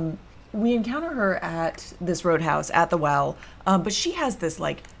 We encounter her at this roadhouse, at the well, but she has this,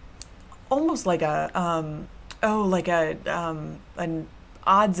 like, almost like an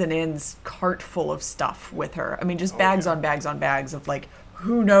odds and ends cart full of stuff with her. I mean, just bags on bags on bags of, like,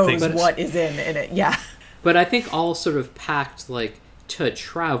 who knows what is in it. Yeah. But I think all sort of packed, like, to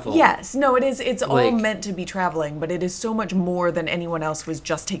travel. Yes. No, it is. It's all meant to be traveling, but it is so much more than anyone else was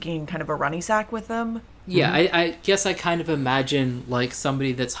just taking kind of a runny sack with them. Yeah, I guess I kind of imagine like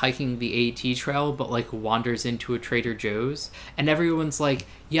somebody that's hiking the AT trail but like wanders into a Trader Joe's and everyone's like,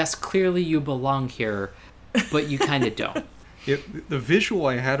 yes, clearly you belong here, but you kind of don't. The visual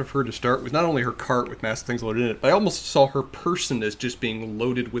I had of her to start was not only her cart with massive things loaded in it, but I almost saw her person as just being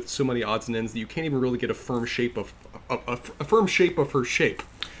loaded with so many odds and ends that you can't even really get a firm shape of a firm shape of her shape.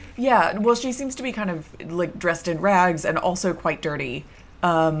 Yeah, well, she seems to be kind of like dressed in rags and also quite dirty,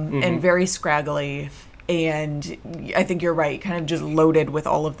 and very scraggly. And I think you're right, kind of just loaded with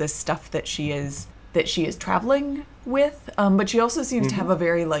all of this stuff that she is traveling with. But she also seems to have a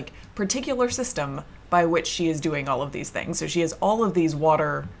very like particular system by which she is doing all of these things. So she has all of these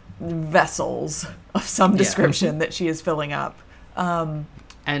water vessels of some description that she is filling up.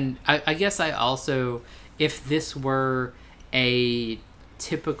 And I guess I also, if this were a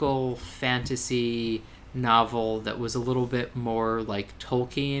typical fantasy novel that was a little bit more like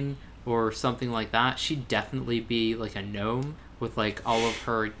Tolkien or something like that, she'd definitely be like a gnome with like all of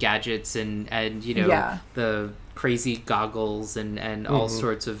her gadgets and you know, the crazy goggles and all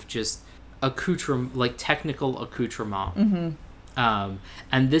sorts of just like technical accoutrement.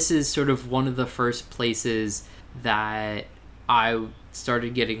 And this is sort of one of the first places that I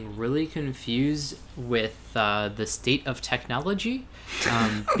started getting really confused with the state of technology,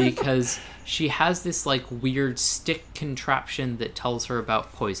 because she has this like weird stick contraption that tells her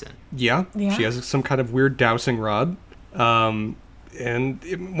about poison. Yeah. She has some kind of weird dowsing rod. One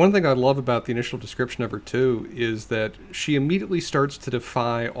thing I love about the initial description of her, too, is that she immediately starts to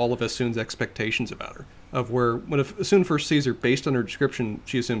defy all of Esun's expectations about her. Of where, when Esun first sees her, based on her description,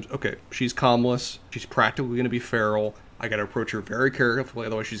 she assumes, okay, she's calmless, she's practically going to be feral, I got to approach her very carefully,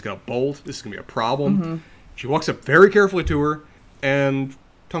 otherwise she's going to bolt, this is going to be a problem. She walks up very carefully to her, and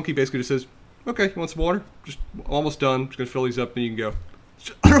Tunky basically just says, okay, you want some water? Just almost done, just going to fill these up and you can go. It's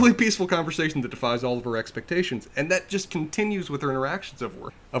an utterly peaceful conversation that defies all of her expectations, and that just continues with her interactions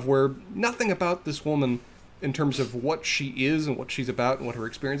of where nothing about this woman, in terms of what she is and what she's about and what her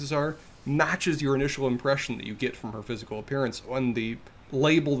experiences are, matches your initial impression that you get from her physical appearance and the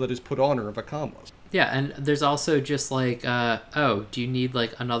label that is put on her of a calmless. Yeah, and there's also just like, oh, do you need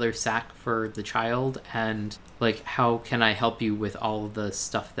like another sack for the child? And like, how can I help you with all of the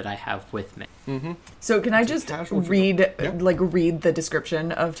stuff that I have with me? So can I just read the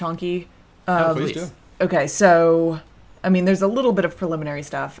description of Tonki? Please do. Okay, so I mean, there's a little bit of preliminary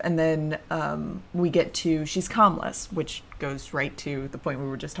stuff, and then we get to she's calmless, which goes right to the point we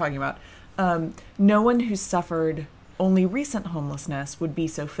were just talking about. No one who's suffered only recent homelessness would be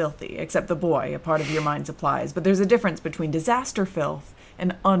so filthy, except the boy, a part of your mind supplies. But there's a difference between disaster filth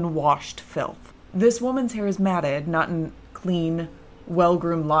and unwashed filth. This woman's hair is matted, not in clean,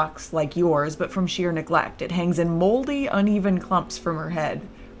 well-groomed locks like yours, but from sheer neglect. It hangs in moldy, uneven clumps from her head.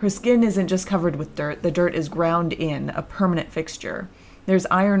 Her skin isn't just covered with dirt, the dirt is ground in, a permanent fixture. There's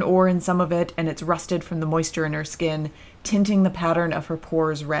iron ore in some of it, and it's rusted from the moisture in her skin, tinting the pattern of her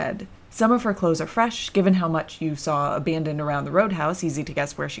pores red. Some of her clothes are fresh, given how much you saw abandoned around the roadhouse, easy to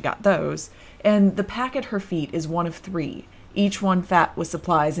guess where she got those. And the pack at her feet is one of 3, each one fat with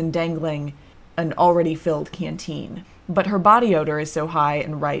supplies and dangling an already filled canteen. But her body odor is so high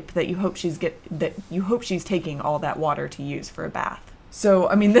and ripe that you hope she's taking all that water to use for a bath. So,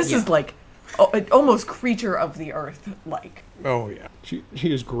 I mean, this is like almost creature of the earth like. Oh, yeah. She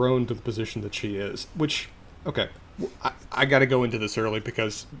has grown to the position that she is, which, okay, I got to go into this early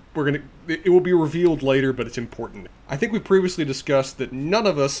because it will be revealed later, but it's important. I think we previously discussed that none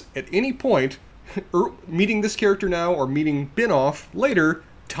of us at any point, meeting this character now or meeting Binoff later,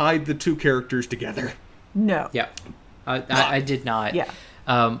 tied the two characters together. No. Yeah. I did not. Yeah.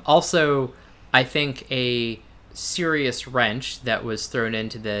 Also, I think a serious wrench that was thrown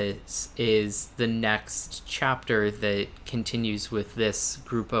into this is the next chapter that continues with this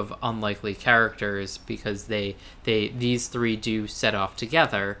group of unlikely characters, because these 3 do set off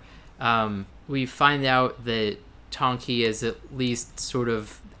together. We find out that Tonki is at least sort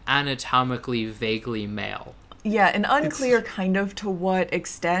of anatomically vaguely male. Yeah, and unclear kind of to what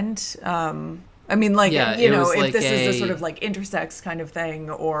extent. I mean, like, Yeah, you it know, was if like this is a sort of like intersex kind of thing,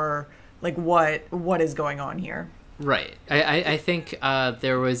 or like what is going on here. Right. I think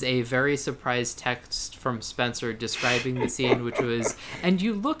there was a very surprised text from Spencer describing the scene, which was, and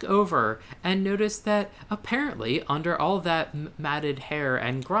you look over and notice that apparently under all that matted hair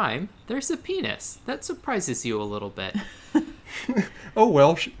and grime, there's a penis. That surprises you a little bit. Oh,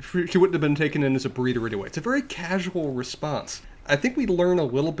 well, she wouldn't have been taken in as a breeder anyway. It's a very casual response. I think we learn a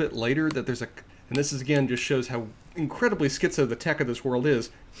little bit later that there's and this is again just shows how incredibly schizo the tech of this world is,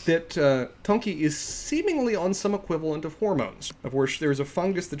 that Tonki is seemingly on some equivalent of hormones, of which there's a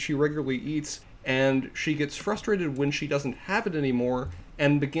fungus that she regularly eats, and she gets frustrated when she doesn't have it anymore,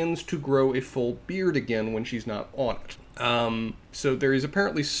 and begins to grow a full beard again when she's not on it. So there is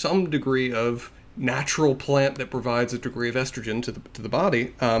apparently some degree of natural plant that provides a degree of estrogen to the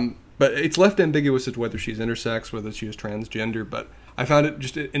body, but it's left ambiguous as to whether she's intersex, whether she is transgender, but I found it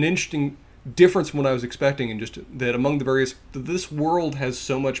just an interesting difference from what I was expecting, and just that among the various, this world has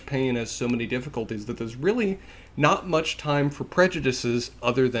so much pain, has so many difficulties, that there's really not much time for prejudices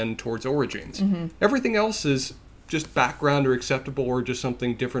other than towards origins. Mm-hmm. Everything else is just background or acceptable or just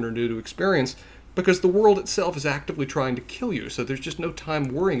something different or new to experience, because the world itself is actively trying to kill you, so there's just no time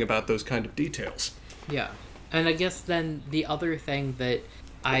worrying about those kind of details. Yeah. And I guess then the other thing that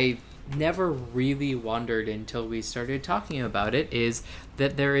I never really wondered until we started talking about it is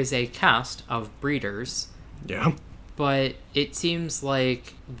that there is a cast of breeders. Yeah. But it seems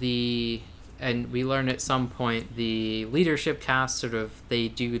like and we learn at some point, the leadership cast sort of, they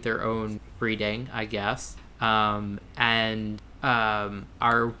do their own breeding, I guess. Are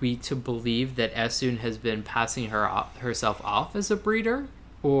we to believe that Essun has been passing herself off as a breeder?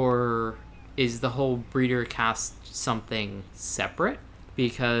 Or is the whole breeder cast something separate?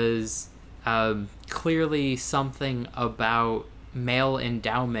 Because clearly something about male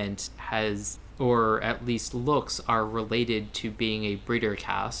endowment has, or at least looks, are related to being a breeder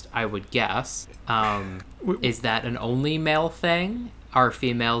caste, I would guess. Is that an only male thing? Are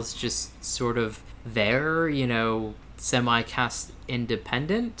females just sort of there, semi-caste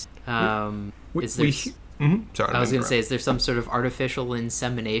independent? Is there... Sorry, I was going to say, is there some sort of artificial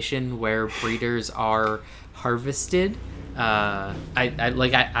insemination where breeders are harvested? I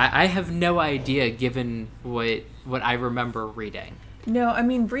have no idea, given what I remember reading. No, I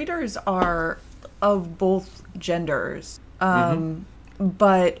mean, breeders are of both genders.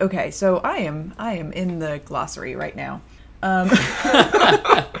 But okay, so I am in the glossary right now.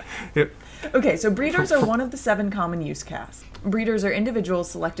 Yep. Okay, so breeders are one of the 7 common use castes. Breeders are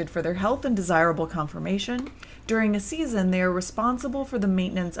individuals selected for their health and desirable conformation. During a season, they are responsible for the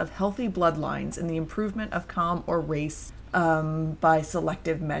maintenance of healthy bloodlines and the improvement of comm or race by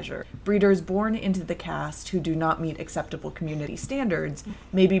selective measure. Breeders born into the caste who do not meet acceptable community standards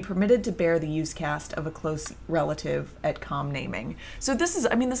may be permitted to bear the use caste of a close relative at comm naming. So this is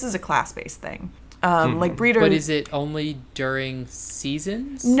a class-based thing. Like breeders. But is it only during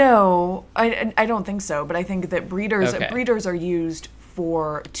seasons? No, I don't think so. But I think that breeders are used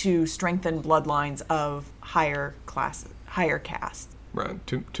to strengthen bloodlines of higher castes. Right.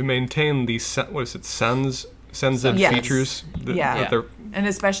 To maintain the sensitive Yes. features. And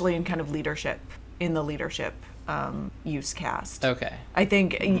especially in kind of leadership, use caste. Okay. I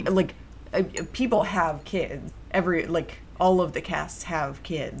think people have kids. All of the castes have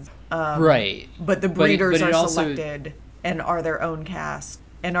kids. Right. But the breeders are selected and are their own caste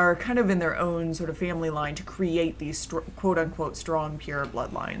and are kind of in their own sort of family line to create these quote-unquote strong, pure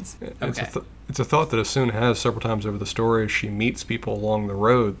bloodlines. It's a thought that Essun has several times over the story as she meets people along the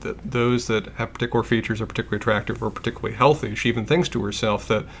road, that those that have particular features are particularly attractive or particularly healthy, she even thinks to herself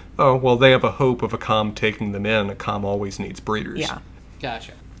that, oh, well, they have a hope of a comm taking them in. A comm always needs breeders. Yeah.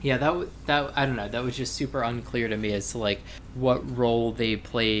 Gotcha. Yeah, that I don't know. That was just super unclear to me as to what role they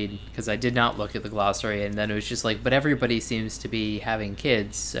played, because I did not look at the glossary, and then it was just but everybody seems to be having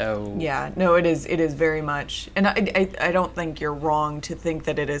kids, so yeah. No, it is very much, and I don't think you're wrong to think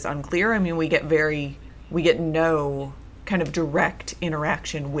that it is unclear. I mean, we get no kind of direct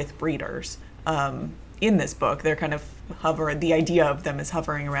interaction with breeders in this book. They're kind of the idea of them is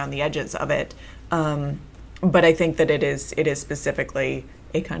hovering around the edges of it, but I think that it is specifically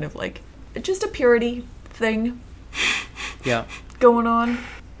a kind of just a purity thing. Yeah. Going on.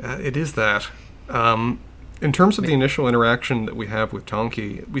 It is that. In terms of the initial interaction that we have with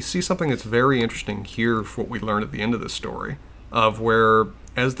Tonki, we see something that's very interesting here for what we learn at the end of this story, of where,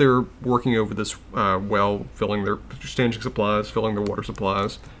 as they're working over this well, filling their exchanging supplies, filling their water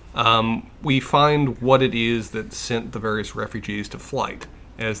supplies, we find what it is that sent the various refugees to flight,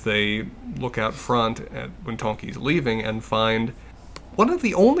 as they look out front when Tonki's leaving and find one of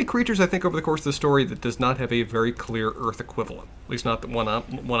the only creatures, I think, over the course of the story that does not have a very clear Earth equivalent. At least not the one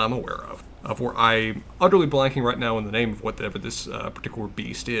I'm aware of where I'm utterly blanking right now on the name of whatever this particular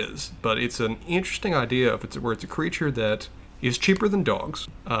beast is. But it's an interesting idea where it's a creature that is cheaper than dogs,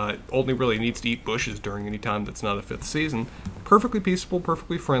 only really needs to eat bushes during any time that's not a 5th season, perfectly peaceable,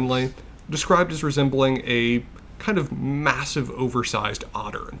 perfectly friendly, described as resembling a kind of massive, oversized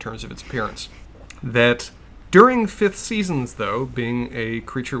otter in terms of its appearance, that During fifth seasons, though, being a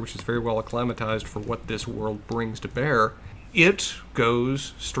creature which is very well acclimatized for what this world brings to bear, it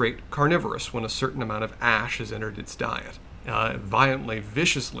goes straight carnivorous when a certain amount of ash has entered its diet. Violently,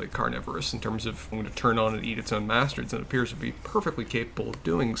 viciously carnivorous in terms of going to turn on and eat its own masters, and appears to be perfectly capable of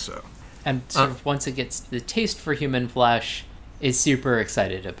doing so. And sort of once it gets the taste for human flesh, is super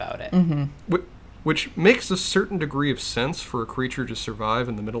excited about it. Which makes a certain degree of sense for a creature to survive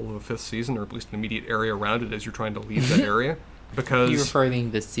in the middle of a fifth season, or at least an immediate area around it as you're trying to leave that area. Because You're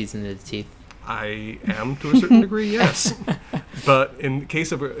referring this season to the teeth. I am, to a certain degree, yes. But in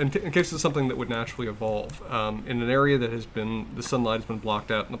case of something that would naturally evolve, in an area that has been, the sunlight has been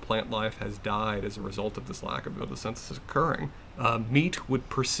blocked out and the plant life has died as a result of this lack of photosynthesis occurring, meat would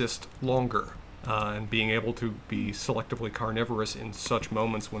persist longer. And being able to be selectively carnivorous in such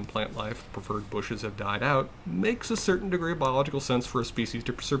moments when plant life, preferred bushes, have died out, makes a certain degree of biological sense for a species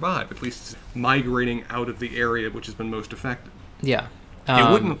to survive, at least migrating out of the area which has been most affected. Yeah.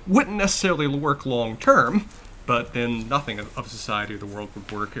 It wouldn't necessarily work long term, but then nothing of society or the world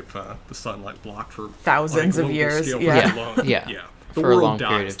would work if the sunlight blocked for thousands of years. For a long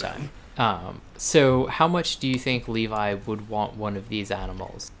period of time. So how much do you think Levi would want one of these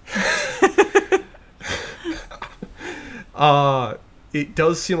animals? It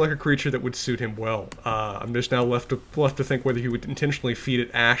does seem like a creature that would suit him well. I'm just now left to think whether he would intentionally feed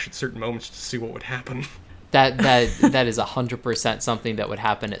it ash at certain moments to see what would happen. That is 100% something that would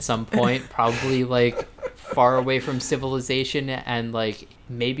happen at some point, probably like far away from civilization, and like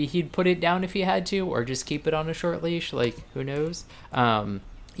maybe he'd put it down if he had to, or just keep it on a short leash, like who knows.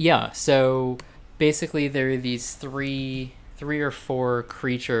 So basically there are these three or four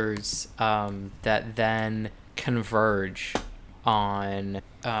creatures that then converge on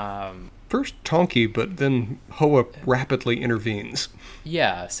first Tonki, but then Hoa rapidly intervenes.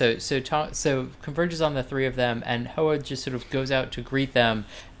 Yeah, so converges on the three of them, and Hoa just sort of goes out to greet them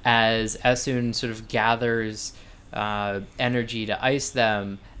as Essun sort of gathers energy to ice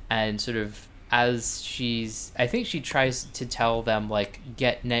them, and sort of as I think she tries to tell them, like,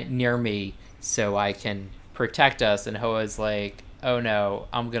 get near me so I can protect us, and Hoa's like, oh no,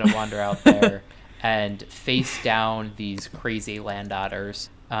 I'm gonna wander out there and face down these crazy land otters,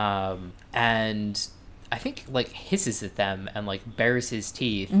 and I think like hisses at them and like bares his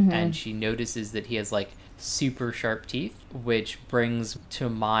teeth, and she notices that he has like super sharp teeth, which brings to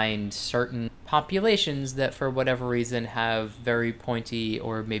mind certain populations that for whatever reason have very pointy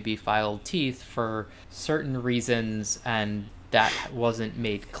or maybe filed teeth for certain reasons, and that wasn't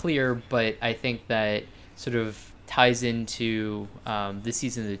made clear, but I think that sort of ties into the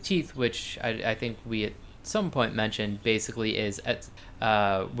season of the teeth, which I think we at some point mentioned basically is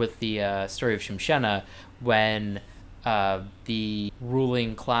with the story of Shimshena, when the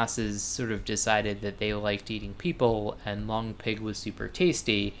ruling classes sort of decided that they liked eating people and Long Pig was super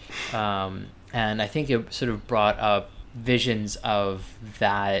tasty, and I think it sort of brought up visions of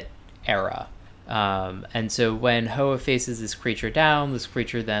that era. And so when Hoa faces this creature down, this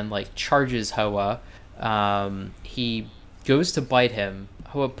creature then like charges Hoa. He goes to bite him.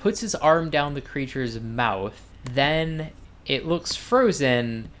 Hoa puts his arm down the creature's mouth. Then it looks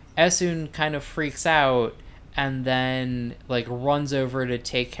frozen. Essun kind of freaks out and then like runs over to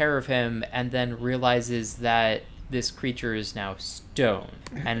take care of him, and then realizes that this creature is now stone,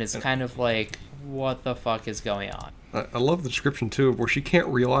 and it's kind of like, what the fuck is going on? I love the description too of where she can't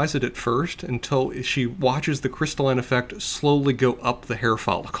realize it at first until she watches the crystalline effect slowly go up the hair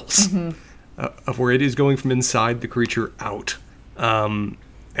follicles, of where it is going from inside the creature out.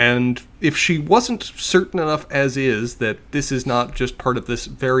 And if she wasn't certain enough as is that this is not just part of this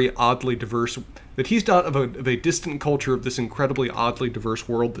very oddly diverse, that he's not of a distant culture of this incredibly oddly diverse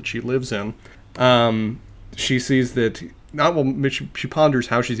world that she lives in, she sees that, she ponders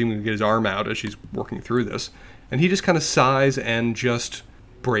how she's even going to get his arm out as she's working through this, and he just kind of sighs and just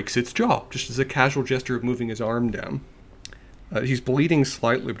breaks its jaw, just as a casual gesture of moving his arm down. He's bleeding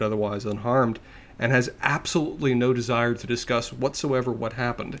slightly, but otherwise unharmed, and has absolutely no desire to discuss whatsoever what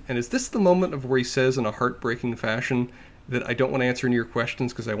happened. And is this the moment of where he says in a heartbreaking fashion that I don't want to answer any of your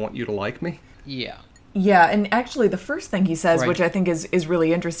questions because I want you to like me? Yeah. Yeah, and actually the first thing he says, Right. which I think is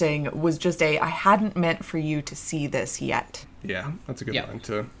really interesting, was just I hadn't meant for you to see this yet. Yeah, that's a good line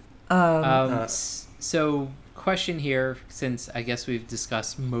too. So, question here, since I guess we've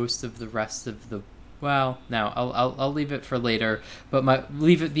discussed most of the rest of the... Well, no, I'll leave it for later, but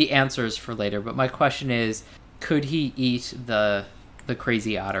leave it the answers for later. But my question is, could he eat the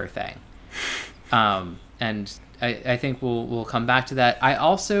crazy otter thing? And I think we'll come back to that. I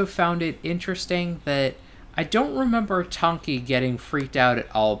also found it interesting that I don't remember Tonki getting freaked out at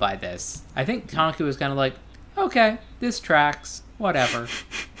all by this. I think Tonki was kind of like, okay, this tracks, whatever.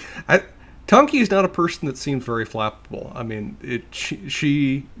 Tonki is not a person that seems very flappable. I mean,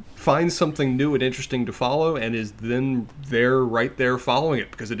 she finds something new and interesting to follow and is then right there following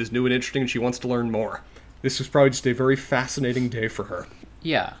it because it is new and interesting and she wants to learn more. This was probably just a very fascinating day for her.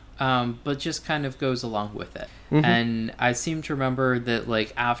 Yeah, but just kind of goes along with it. Mm-hmm. And I seem to remember that,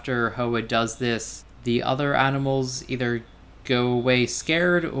 like, after Hoa does this, the other animals either go away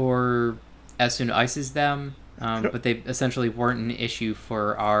scared or Essun ices them. But they essentially weren't an issue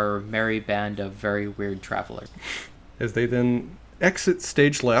for our merry band of very weird travelers. As they then exit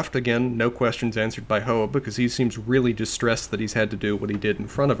stage left, again, no questions answered by Hoa because he seems really distressed that he's had to do what he did in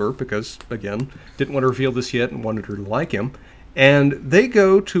front of her because, again, didn't want to reveal this yet and wanted her to like him. And they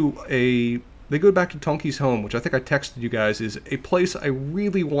go back to Tonki's home, which I think I texted you guys is a place I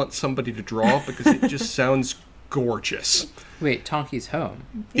really want somebody to draw because it just sounds gorgeous. Wait, Tonki's home?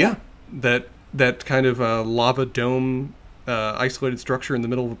 Yeah. That kind of lava dome isolated structure in the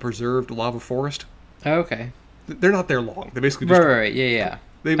middle of a preserved lava forest. Oh, okay. They're not there long. They basically just... Right, yeah.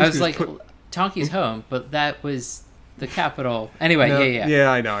 I was like, Tonki's home, but that was the capital. Anyway, no, yeah.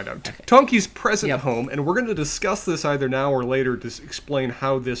 Yeah, I know. Okay. Tonki's present home, and we're going to discuss this either now or later to explain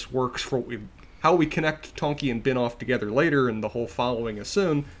how this works, how we connect Tonki and Bin off together later and the whole following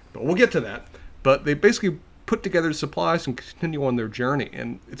Essun, but we'll get to that. But they basically put together supplies and continue on their journey.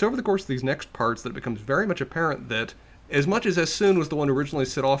 And it's over the course of these next parts that it becomes very much apparent that as much as Essun was the one who originally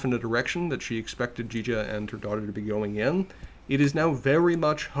set off in a direction that she expected Jija and her daughter to be going in, it is now very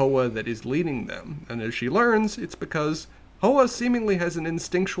much Hoa that is leading them. And as she learns, it's because Hoa seemingly has an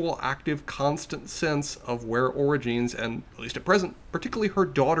instinctual, active, constant sense of where Origins, and at least at present, particularly her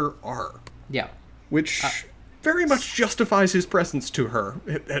daughter, are. Yeah. Which very much justifies his presence to her,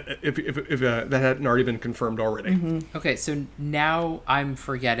 if that hadn't already been confirmed already. Mm-hmm. Okay, so now I'm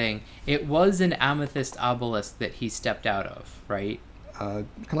forgetting. It was an amethyst obelisk that he stepped out of, right? Kind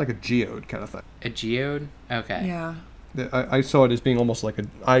of like a geode kind of thing. A geode? Okay. Yeah. I saw it as being almost like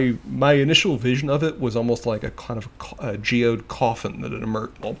my initial vision of it was almost like a kind of a geode coffin that had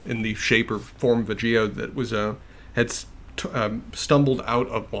emerged, in the shape or form of a geode that was had stumbled out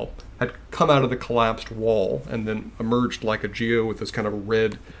of, had come out of the collapsed wall and then emerged like a geo with this kind of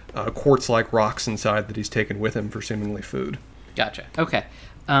red quartz-like rocks inside that he's taken with him for seemingly food. Gotcha. Okay.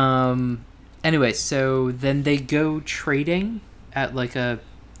 Anyway, so then they go trading at like a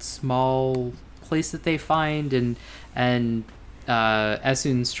small place that they find, and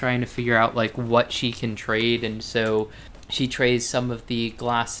Essun's trying to figure out like what she can trade, and so she trades some of the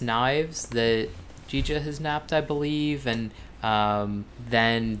glass knives that Jija has napped, I believe, and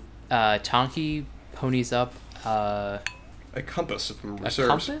then Tonki ponies up a compass, if memory serves.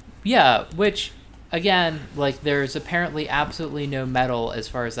 Compass? Yeah, which, again, like, there's apparently absolutely no metal as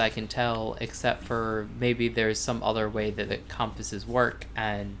far as I can tell, except for maybe there's some other way that the compasses work,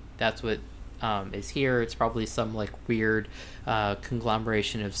 and that's what is here. It's probably some like weird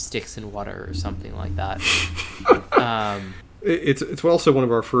conglomeration of sticks and water or something like that. It's also one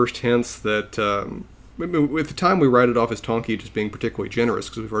of our first hints that at the time we write it off as Tonki just being particularly generous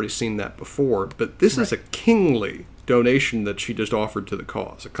because we've already seen that before, but this is a kingly donation that she just offered to the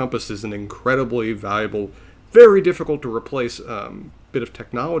cause. A compass is an incredibly valuable, very difficult to replace bit of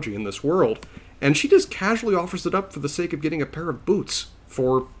technology in this world, and she just casually offers it up for the sake of getting a pair of boots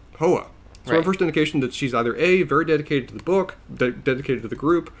for Hoa. So our first indication that she's either A, very dedicated to the book, dedicated to the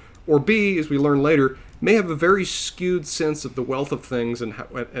group, or B, as we learn later, may have a very skewed sense of the wealth of things and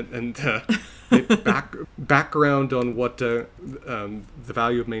background on what the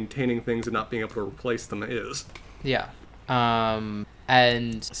value of maintaining things and not being able to replace them is. Yeah.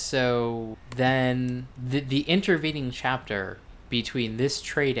 And so then the intervening chapter between this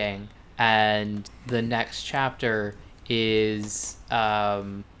trading and the next chapter is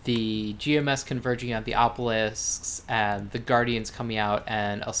the GMS converging on the obelisks and the Guardians coming out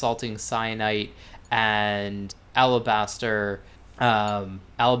and assaulting Cyanite and Alabaster telling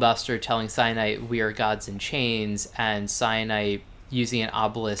Cyanite we are gods in chains, and Cyanite using an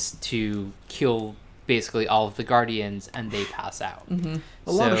obelisk to kill basically all of the Guardians, and they pass out. Mm-hmm.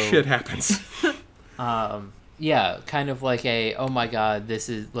 A lot of shit happens. Yeah, kind of like oh my god, this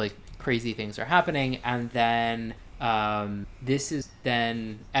is like crazy things are happening, and then this is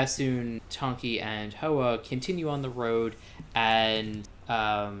then Essun, Tonki, and Hoa continue on the road, and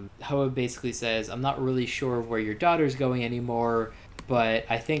Hoa basically says, I'm not really sure where your daughter's going anymore, but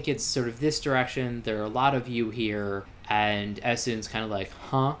I think it's sort of this direction. There are a lot of you here, and Essun's kind of like,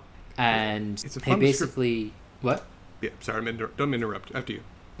 huh? And they basically... What? Yeah, sorry, don't interrupt. After you.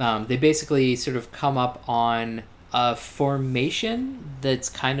 They basically sort of come up on a formation that's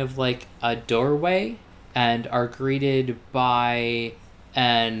kind of like a doorway, and are greeted by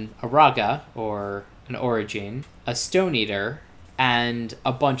an Araga, or an Origin, a Stone Eater, and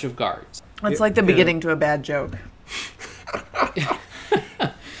a bunch of guards. It's like the beginning to a bad joke.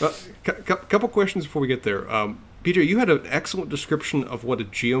 Couple questions before we get there. PJ, you had an excellent description of what a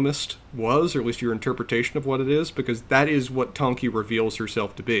geomist was, or at least your interpretation of what it is, because that is what Tonki reveals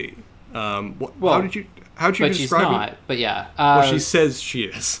herself to be. How did you describe she's not, it? But yeah. Well, she says she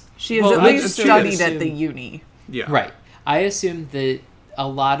is. She is at least studied at the uni. Yeah. Right. I assume that a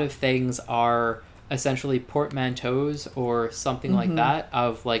lot of things are essentially portmanteaus or something like that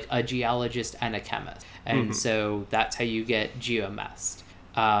of like a geologist and a chemist. And so that's how you get geomest.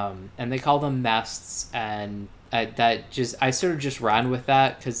 And they call them mests, and I sort of just ran with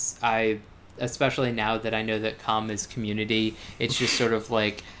that because especially now that I know that comm is community, it's just sort of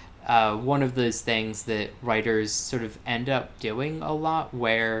like one of those things that writers sort of end up doing a lot,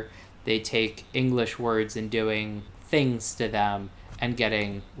 where they take English words and doing things to them and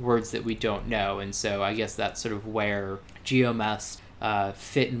getting words that we don't know. And so I guess that's sort of where geomest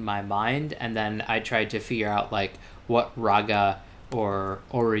fit in my mind. And then I tried to figure out like what raga or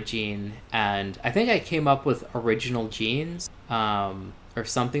origin, and I think I came up with original genes or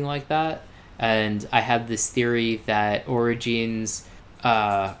something like that. And I had this theory that origins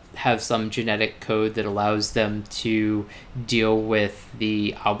have some genetic code that allows them to deal with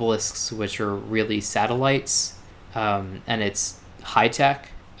the obelisks, which are really satellites, and it's high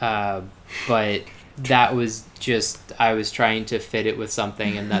tech, but that was just, I was trying to fit it with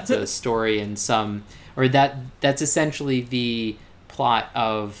something, and that's a story in that's essentially the plot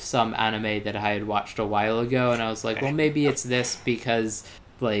of some anime that I had watched a while ago, and I was like, well, maybe it's this, because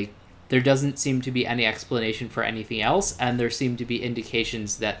like there doesn't seem to be any explanation for anything else, and there seem to be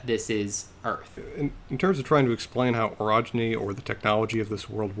indications that this is Earth. In terms of trying to explain how orogeny or the technology of this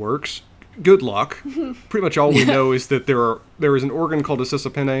world works, good luck. Pretty much all we know is that there is an organ called a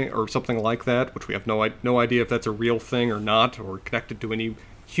Sisapene or something like that, which we have no idea if that's a real thing or not, or connected to any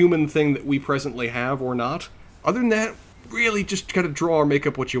human thing that we presently have or not. Other than that, really just kind of draw or make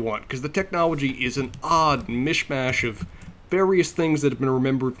up what you want, because the technology is an odd mishmash of various things that have been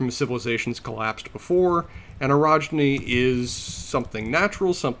remembered from civilizations collapsed before, and orogeny is something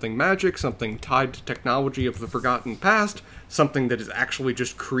natural, something magic, something tied to technology of the forgotten past, something that is actually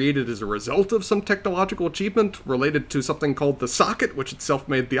just created as a result of some technological achievement related to something called the socket, which itself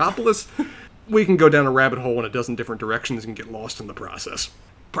made Theopolis. We can go down a rabbit hole in a dozen different directions and get lost in the process.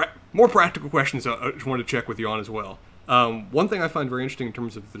 More practical questions I just wanted to check with you on as well. One thing I find very interesting in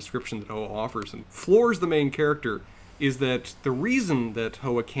terms of the description that Hoa offers, and Floor's the main character, is that the reason that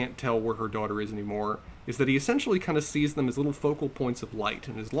Hoa can't tell where her daughter is anymore is that he essentially kind of sees them as little focal points of light,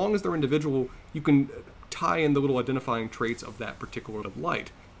 and as long as they're individual, you can tie in the little identifying traits of that particular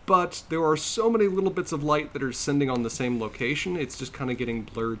light. But there are so many little bits of light that are sending on the same location, it's just kind of getting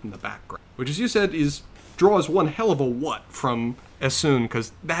blurred in the background. Which, as you said, draws one hell of a what from Esun,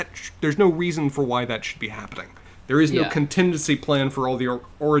 because there's no reason for why that should be happening. There is no contingency plan for all the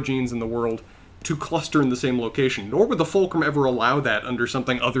origins in the world to cluster in the same location, nor would the Fulcrum ever allow that under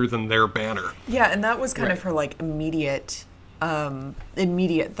something other than their banner. Yeah, and that was kind of her like immediate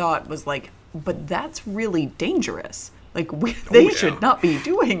thought was like, but that's really dangerous. Like they should not be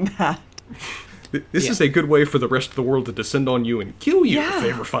doing that. This is a good way for the rest of the world to descend on you and kill you if they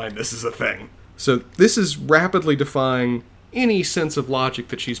ever find this is a thing. So this is rapidly defying any sense of logic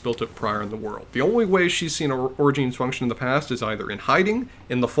that she's built up prior in the world. The only way she's seen origins function in the past is either in hiding,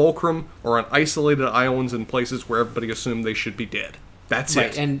 in the Fulcrum, or on isolated islands in places where everybody assumed they should be dead. That's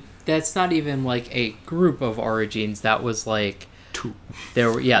it. And that's not even like a group of origins. That was like two. There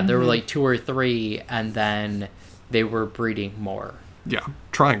were like 2 or 3, and then they were breeding more. Yeah,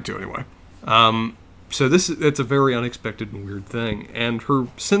 trying to anyway. So it's a very unexpected and weird thing, and her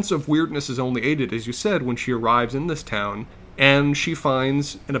sense of weirdness is only aided, as you said, when she arrives in this town, and she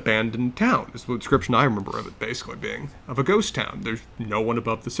finds an abandoned town. Is the description I remember of it basically being, of a ghost town. There's no one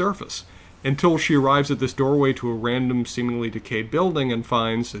above the surface. Until she arrives at this doorway to a random, seemingly decayed building and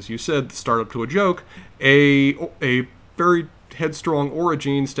finds, as you said, the startup to a joke, a very headstrong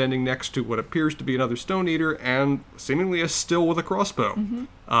Origin standing next to what appears to be another Stone Eater, and seemingly a still with a crossbow.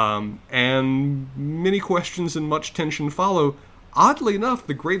 And many questions and much tension follow. Oddly enough,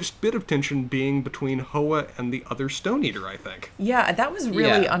 the greatest bit of tension being between Hoa and the other Stone Eater, I think. Yeah, that was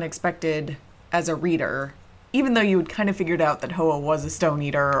really unexpected as a reader. Even though you had kind of figured out that Hoa was a Stone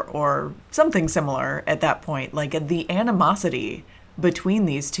Eater or something similar at that point, like the animosity between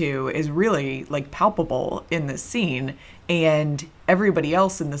these two is really like palpable in this scene, and everybody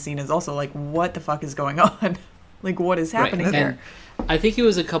else in the scene is also like, what the fuck is going on? Like, what is happening here? I think it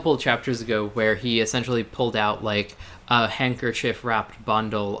was a couple of chapters ago where he essentially pulled out like a handkerchief wrapped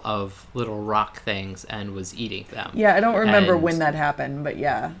bundle of little rock things and was eating them. Yeah, I don't remember And- when that happened, but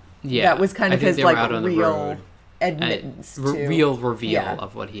yeah. Yeah, That was kind I of think his they were like out on the real road. admittance to Real reveal Yeah.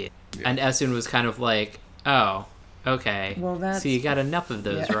 of what he ate. And Essun was kind of like, oh, okay. Well, that's- so you got enough of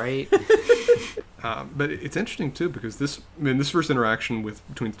those, Yeah. right? But it's interesting too because this first interaction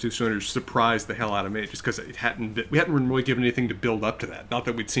between the two Stone Eaters surprised the hell out of me, just because we hadn't really given anything to build up to that. Not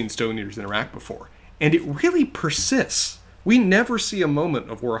that we'd seen Stone Eaters interact before, and it really persists. We never see a moment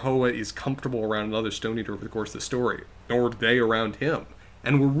of where Hoa is comfortable around another Stone Eater over the course of the story, nor they around him,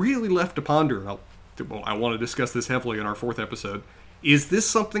 and we're really left to ponder. And I want to discuss this heavily in our 4th episode. Is this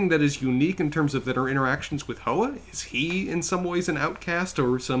something that is unique in terms of our interactions with Hoa? Is he in some ways an outcast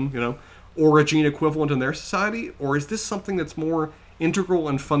or some, origin equivalent in their society? Or is this something that's more integral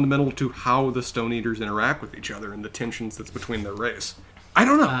and fundamental to how the Stone Eaters interact with each other and the tensions that's between their race? I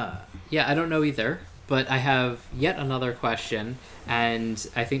don't know. Yeah, I don't know either. But I have yet another question, and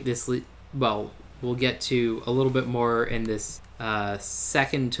I think we'll get to a little bit more in this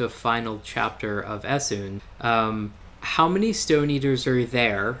second to final chapter of Essun. How many Stone Eaters are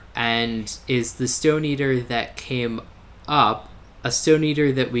there, and is the Stone Eater that came up a Stone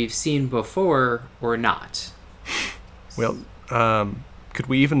Eater that we've seen before or not? Well, could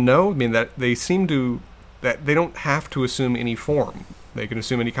we even know? I mean, that they don't have to assume any form. They can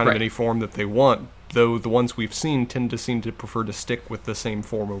assume any kind of Right. any form that they want, though the ones we've seen tend to seem to prefer to stick with the same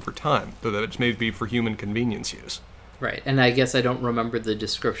form over time, though that it's maybe for human convenience use. Right, and I guess I don't remember the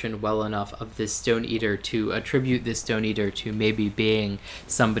description well enough of this Stone Eater to attribute this Stone Eater to maybe being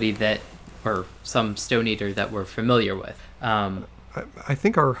somebody or some Stone Eater that we're familiar with. I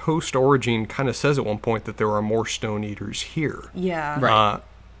think our host Origin kind of says at one point that there are more Stone Eaters here. Yeah. Right.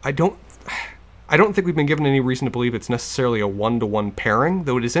 I don't think we've been given any reason to believe it's necessarily a one-to-one pairing,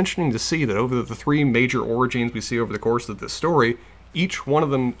 though it is interesting to see that over the 3 major origins we see over the course of this story, each one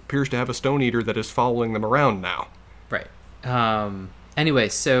of them appears to have a Stone Eater that is following them around now. Right. Anyway,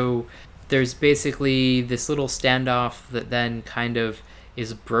 so there's basically this little standoff that then kind of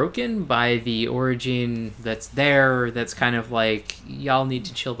is broken by the Origin that's there, that's kind of like, y'all need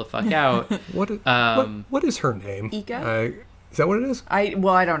to chill the fuck out. What is her name? Ika? Is that what it is? I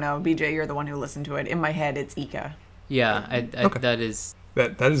don't know. BJ, you're the one who listened to it. In my head, it's Ika. Yeah, Okay. that is...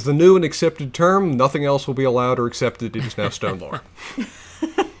 That is the new and accepted term. Nothing else will be allowed or accepted. It is now Stone lore.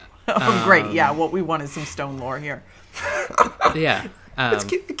 Oh, great. Yeah, what we want is some stone lore here. Yeah.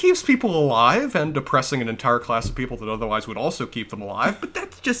 It keeps people alive and depressing an entire class of people that otherwise would also keep them alive, but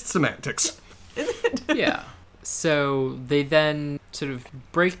that's just semantics. Yeah. So they then sort of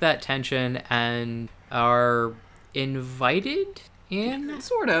break that tension and are invited in?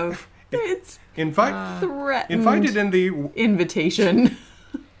 Sort of. It's threatened. Invited in the invitation.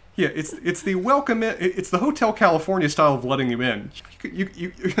 yeah, it's the welcome in, it's the Hotel California style of letting you in.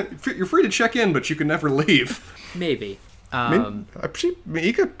 You're free to check in, but you can never leave. Maybe.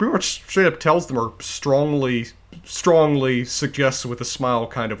 Ika pretty much straight up tells them, or strongly suggests with a smile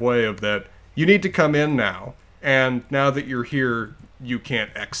kind of way of that you need to come in now, and now that you're here, you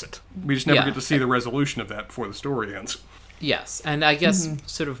can't exit. We just never Yeah. get to see the resolution of that before the story ends. Yes, and I guess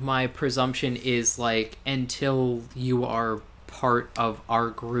sort of my presumption is like, until you are part of our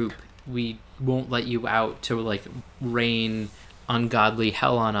group, we won't let you out to like rain ungodly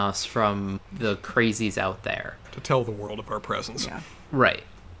hell on us from the crazies out there. To tell the world of our presence. Yeah. Right.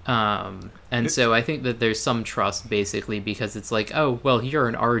 And so I think that there's some trust basically because it's like, oh, well, you're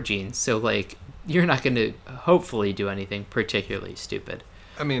an Argene, so like you're not going to hopefully do anything particularly stupid.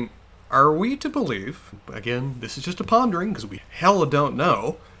 I mean, are we to believe, again, this is just a pondering because we hella don't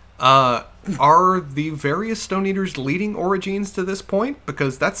know, are the various Stone Eaters leading Origins to this point?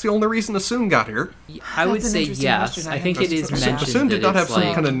 Because that's the only reason Assun got here. I would That's an say interesting yes. question. I think it is mentioned Assun did not that have it's some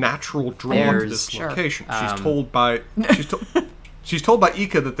like, kind of natural draw to there's- this Sure. location. She's told by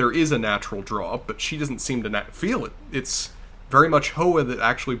Ika that there is a natural draw, but she doesn't seem to feel it. It's very much Hoa that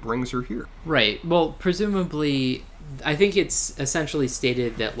actually brings her here. Right. Well, presumably, I think it's essentially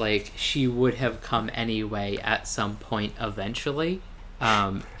stated that like she would have come anyway at some point eventually.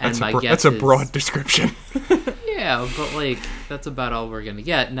 And my guess That's a is, broad description. Yeah, but like that's about all we're gonna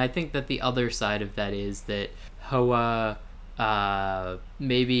get. And I think that the other side of that is that Hoa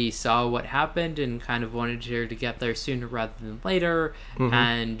maybe saw what happened and kind of wanted her to get there sooner rather than later,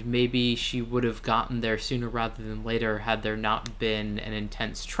 and maybe she would have gotten there sooner rather than later had there not been an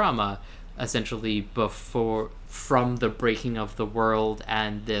intense trauma, essentially from the breaking of the world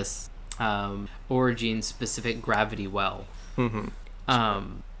and this Origin specific gravity well.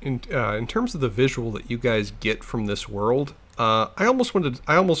 In terms of the visual that you guys get from this world, I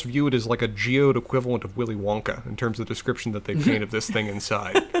almost view it as like a geode equivalent of Willy Wonka in terms of the description that they paint of this thing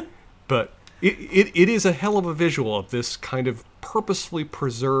inside. But it is a hell of a visual of this kind of purposefully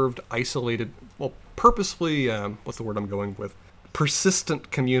preserved, isolated, well, purposefully, what's the word I'm going with?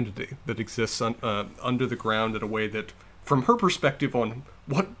 Persistent community that exists under the ground in a way that, from her perspective on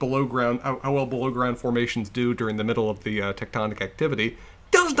what below ground, how well below ground formations do during the middle of the tectonic activity,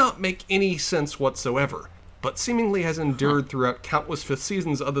 does not make any sense whatsoever, but seemingly has endured throughout countless fifth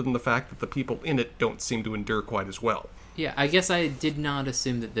seasons, other than the fact that the people in it don't seem to endure quite as well. Yeah, I guess I did not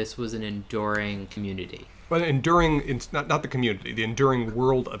assume that this was an enduring community. But enduring, it's not the community, the enduring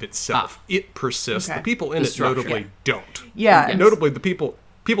world of itself. It persists. Okay. The people in The it structure. notably don't. Yeah. And notably, the people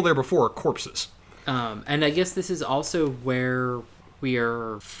there before are corpses. And I guess this is also where we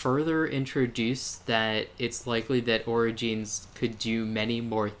are further introduced that it's likely that Origins could do many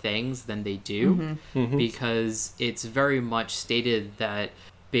more things than they do, because it's very much stated that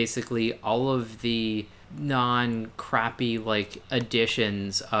basically all of the non-crappy like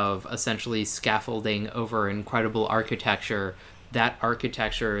additions of essentially scaffolding over incredible architecture, that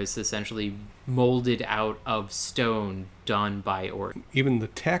architecture is essentially molded out of stone done by Origins. Even the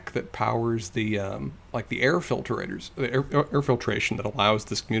tech that powers the the air filtrators, the air filtration that allows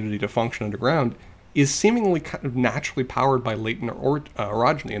this community to function underground, is seemingly kind of naturally powered by latent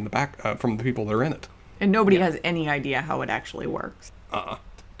orogeny in the back from the people that are in it. And nobody has any idea how it actually works.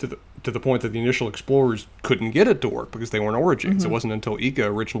 To the point that the initial explorers couldn't get it to work because they weren't Origins. It wasn't until Ika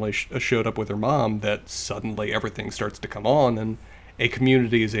originally showed up with her mom that suddenly everything starts to come on and a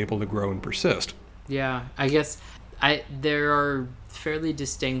community is able to grow and persist. Yeah, I guess there are fairly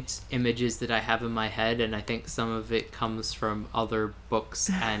distinct images that I have in my head, and I think some of it comes from other books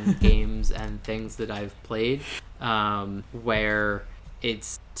and games and things that I've played, where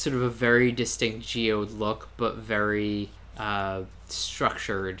it's sort of a very distinct geode look, but very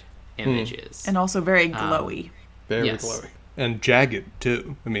structured images. And also very glowy. Very Yes. glowy. And jagged,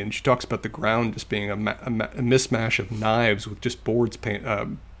 too. I mean, she talks about the ground just being a mismatch of knives with just boards planked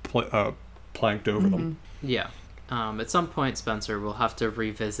over them. Yeah. At some point, Spencer, we'll have to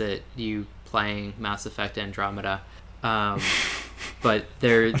revisit you playing Mass Effect Andromeda. But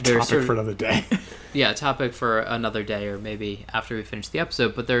there's Topic sort of, for another day. yeah, a topic for another day, or maybe after we finish the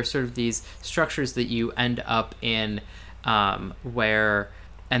episode. But there are sort of these structures that you end up in where,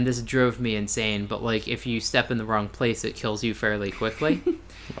 and this drove me insane, but like if you step in the wrong place, it kills you fairly quickly.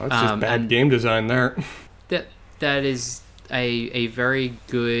 Well, that's just bad game design there. That is a very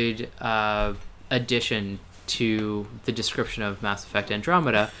good addition to the description of Mass Effect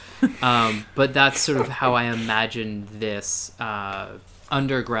Andromeda, but that's sort of how I imagined this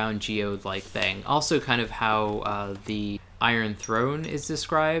underground geode-like thing. Also kind of how the Iron Throne is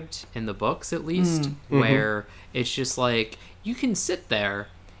described in the books, at least, where it's just like, you can sit there,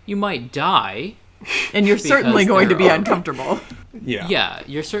 you might die, And you're certainly going to be there are- uncomfortable. yeah,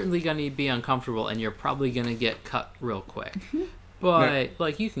 you're certainly going to be uncomfortable, and you're probably going to get cut real quick. But,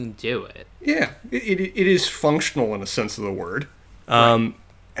 like, you can do it. Yeah, it is functional in a sense of the word.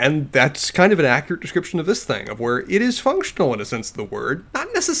 And that's kind of an accurate description of this thing, of where it is functional in a sense of the word. Not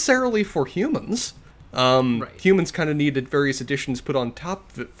necessarily for humans. Humans kind of needed various additions put on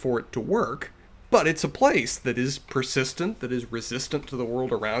top of it for it to work. But it's a place that is persistent, that is resistant to the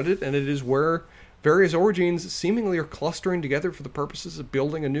world around it, and it is where various origins seemingly are clustering together for the purposes of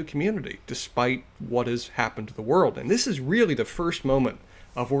building a new community, despite what has happened to the world. And this is really the first moment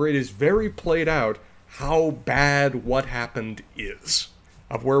of where it is very played out how bad what happened is.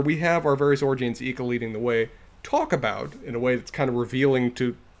 Of where we have our various origins, Ika leading the way, talk about, in a way that's kind of revealing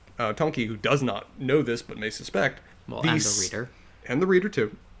to Tonki, who does not know this but may suspect. Well, and the reader. And the reader,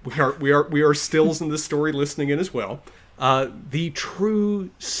 too. We are stills in this story listening in as well. The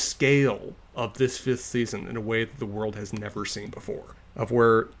true scale of this fifth season in a way that the world has never seen before. Of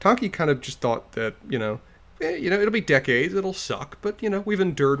where Tonki kind of just thought that, it'll be decades, it'll suck, but, we've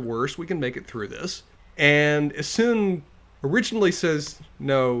endured worse, we can make it through this. And as soon originally says,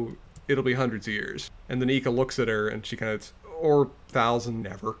 no, it'll be hundreds of years. And then Ika looks at her and she kind of, or 1,000,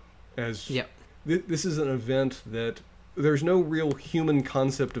 never. As Yep. This is an event that there's no real human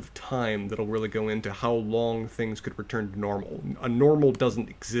concept of time that'll really go into how long things could return to normal. A normal doesn't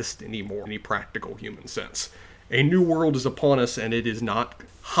exist anymore in any practical human sense. A new world is upon us, and it is not.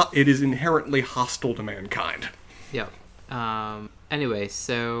 It is inherently hostile to mankind. Yep. Anyway,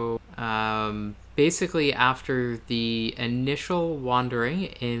 so basically after the initial wandering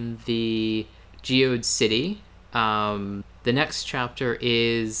in the Geode City, the next chapter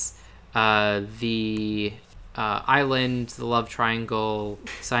is the island, the love triangle,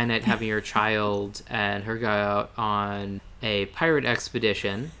 Cyanide having her child, and her go out on a pirate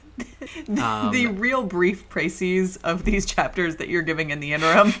expedition. The real brief précis of these chapters that you're giving in the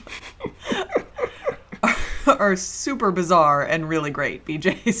interim are super bizarre and really great,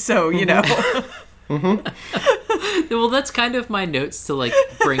 BJ. So, you know. Well, that's kind of my notes to like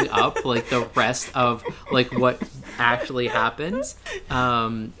bring up like the rest of like what actually happens.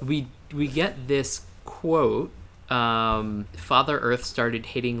 We get this quote. Father Earth started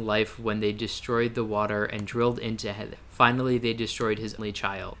hating life when they destroyed the water and drilled into it. Finally, they destroyed his only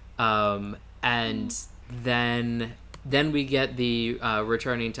child. And then we get the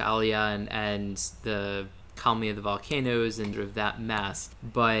returning to Alia and the calming of the volcanoes and sort of that mess.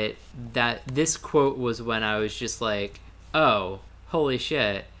 But this quote was when I was just like, oh, holy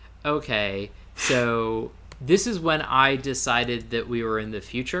shit. Okay, so this is when I decided that we were in the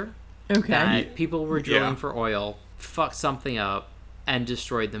future. Okay. That people were drilling for oil, fucked something up, and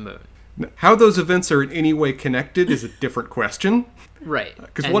destroyed the moon. How those events are in any way connected is a different question. Right.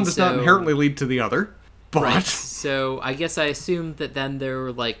 Because one does not inherently lead to the other. But... Right. So I guess I assumed that then there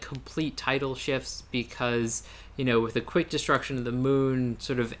were like complete title shifts because, you know, with the quick destruction of the moon,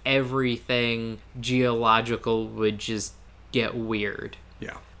 sort of everything geological would just get weird.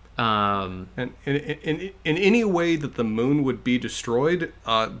 Yeah. And in any way that the moon would be destroyed,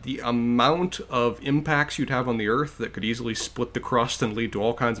 the amount of impacts you'd have on the Earth that could easily split the crust and lead to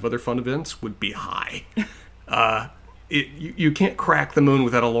all kinds of other fun events would be high. You can't crack the moon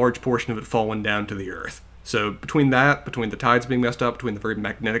without a large portion of it falling down to the Earth. So between the tides being messed up, between the very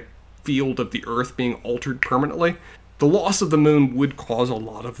magnetic field of the Earth being altered permanently, the loss of the moon would cause a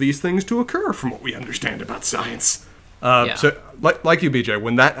lot of these things to occur from what we understand about science. So, like you, BJ,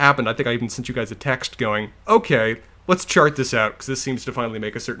 when that happened, I think I even sent you guys a text going, okay, let's chart this out, because this seems to finally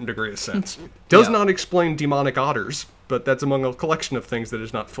make a certain degree of sense. Does not explain demonic otters, but that's among a collection of things that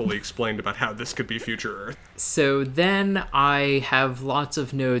is not fully explained about how this could be future Earth. So then I have lots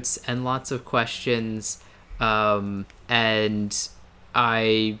of notes and lots of questions, and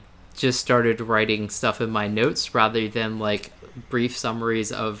I just started writing stuff in my notes rather than, like, brief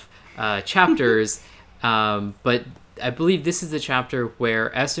summaries of chapters, but... I believe this is the chapter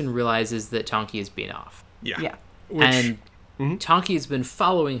where Essen realizes that Tonki is being off. Yeah. And Tonki has been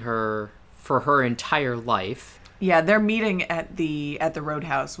following her for her entire life. Yeah, their meeting at the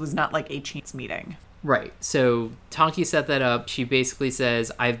Roadhouse was not like a chance meeting. Right. So Tonki set that up. She basically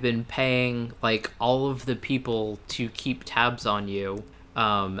says, I've been paying like all of the people to keep tabs on you.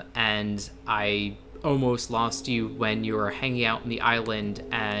 And I almost lost you when you were hanging out on the island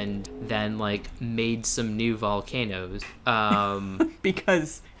and then like made some new volcanoes.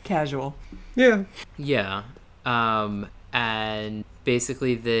 Because casual. Yeah. Yeah. And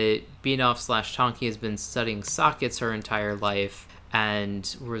basically the Beanoff/Tonki has been studying sockets her entire life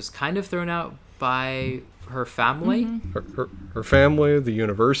and was kind of thrown out by her family. Her family, the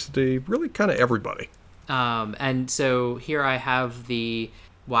university, really kind of everybody. And so here I have the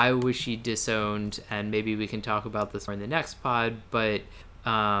why was she disowned, and maybe we can talk about this more in the next pod, but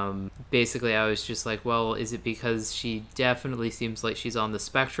basically I was just like, well, is it because she definitely seems like she's on the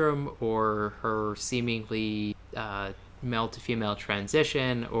spectrum, or her seemingly male to female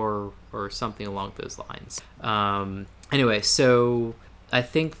transition, or something along those lines. Anyway, so I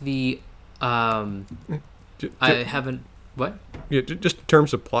think I haven't... What? Yeah, just in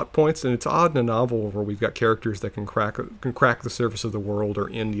terms of plot points, and it's odd in a novel where we've got characters that can crack the surface of the world or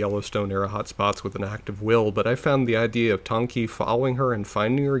end Yellowstone era hotspots with an act of will, but I found the idea of Tonki following her and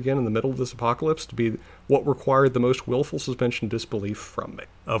finding her again in the middle of this apocalypse to be what required the most willful suspension of disbelief from me.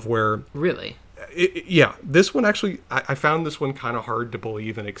 Of where... Really? Yeah, this one actually, I found this one kind of hard to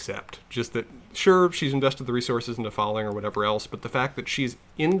believe and accept. Just that, sure, she's invested the resources into following or whatever else, but the fact that she's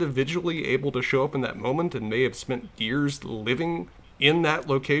individually able to show up in that moment and may have spent years living in that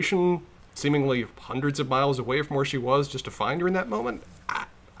location, seemingly hundreds of miles away from where she was, just to find her in that moment, I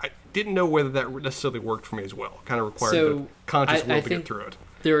didn't know whether that necessarily worked for me as well. Kind of required the conscious will to get through it.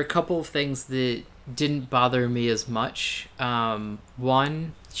 There are a couple of things that didn't bother me as much.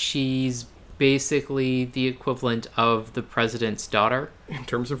 One, she's basically the equivalent of the president's daughter. In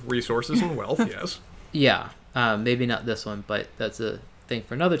terms of resources and wealth, yes. Yeah, maybe not this one, but that's a thing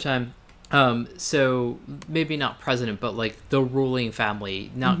for another time. So maybe not president, but like the ruling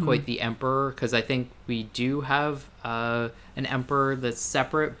family, not quite the emperor, because I think we do have an emperor that's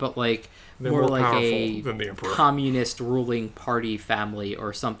separate, but like more like a communist ruling party family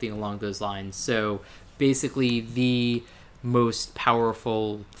or something along those lines. So basically the most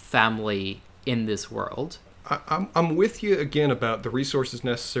powerful family in this world. I'm with you again about the resources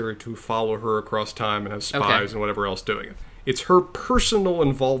necessary to follow her across time and have spies and whatever else doing it. It's her personal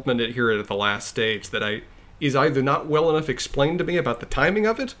involvement here at the last stage that is either not well enough explained to me about the timing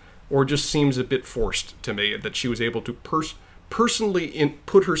of it, or just seems a bit forced to me that she was able to personally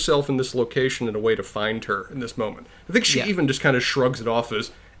put herself in this location in a way to find her in this moment. I think she even just kind of shrugs it off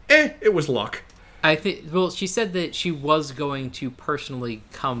as, it was luck. I think, well, she said that she was going to personally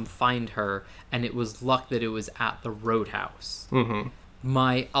come find her, and it was luck that it was at the roadhouse. Mm-hmm.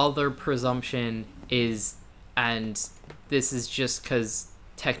 My other presumption is, and this is just because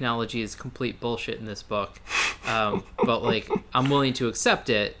technology is complete bullshit in this book, but, like, I'm willing to accept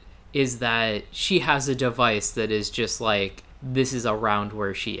it, is that she has a device that is just like, this is around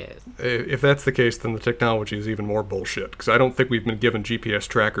where she is. If that's the case, then the technology is even more bullshit, because I don't think we've been given GPS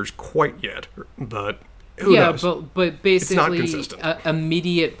trackers quite yet, but who knows? But basically, it's not consistent.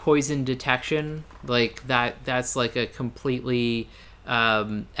 Immediate poison detection, like that's like a completely,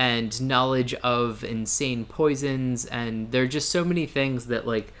 and knowledge of insane poisons, and there are just so many things that,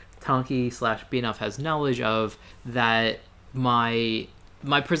 like, Tonki/Binoff has knowledge of, that my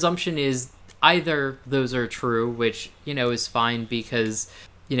presumption is either those are true, which, you know, is fine, because,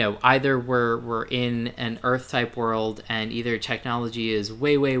 you know, either we're in an Earth-type world and either technology is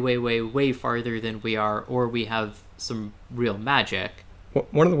way farther than we are, or we have some real magic.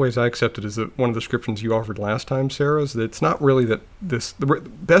 One of the ways I accept it is that one of the descriptions you offered last time, Sarah, is that it's not really that the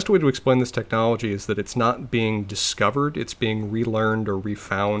best way to explain this technology is that it's not being discovered, it's being relearned or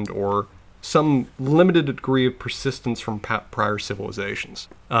refound, or some limited degree of persistence from prior civilizations,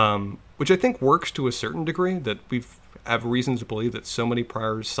 which I think works to a certain degree, that we have reasons to believe that so many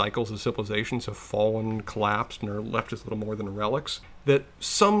prior cycles of civilizations have fallen, collapsed, and are left as little more than relics, that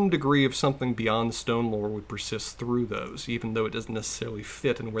some degree of something beyond stone lore would persist through those, even though it doesn't necessarily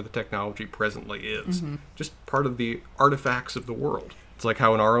fit in where the technology presently is. Mm-hmm. Just part of the artifacts of the world. It's like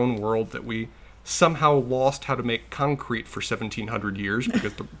how in our own world that we somehow lost how to make concrete for 1700 years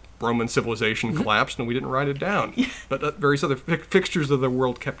because the Roman civilization collapsed and we didn't write it down. Yeah. But various other fixtures of the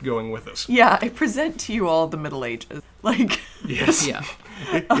world kept going with us. Yeah, I present to you all the Middle Ages. Like, yes. Yeah.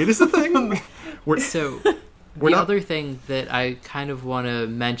 It is a thing. The other thing that I kind of want to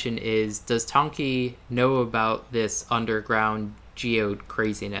mention is, does Tonki know about this underground geode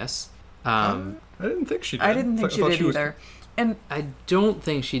craziness? I didn't think she did. I didn't think she did either. And I don't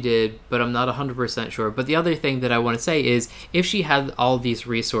think she did, but I'm not 100% sure. But the other thing that I want to say is, if she had all these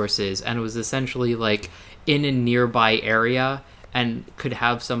resources and was essentially, like, in a nearby area and could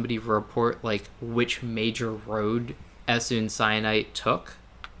have somebody report, like, which major road Essun Cyanite took,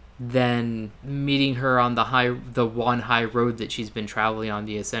 then meeting her on the one high road that she's been traveling on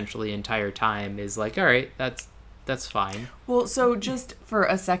the essentially entire time is like, all right, that's fine. Well, so just for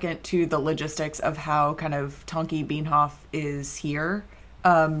a second to the logistics of how kind of Tonki Binoff is here.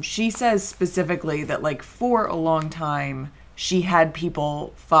 She says specifically that, like, for a long time she had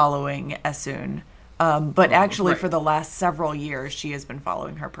people following Essun, but actually for the last several years she has been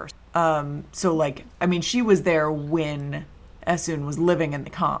following her person. So, like, I mean, she was there when Essun was living in the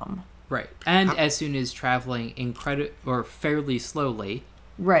Calm. Right. And Essun is traveling fairly slowly.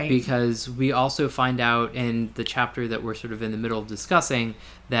 Right. Because we also find out in the chapter that we're sort of in the middle of discussing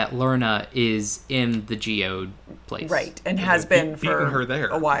that Lerna is in the geode place. Right, and has been for her there.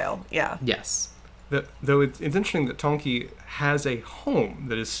 a while. Yeah. Yes. Though it's interesting that Tonki has a home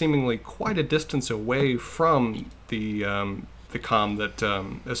that is seemingly quite a distance away from the Calm that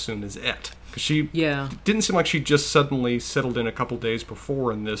Essun is at. Because she didn't seem like she just suddenly settled in a couple days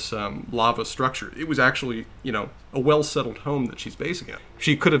before in this lava structure. It was actually, a well-settled home that she's basing it.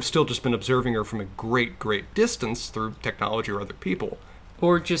 She could have still just been observing her from a great, great distance through technology or other people.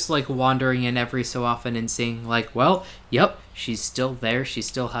 Or just, like, wandering in every so often and seeing, like, well, yep, she's still there. She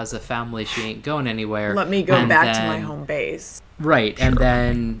still has a family. She ain't going anywhere. Let me go back to my home base. Right, sure. And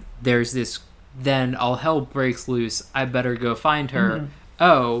then there's this, then all hell breaks loose. I better go find her. Mm-hmm.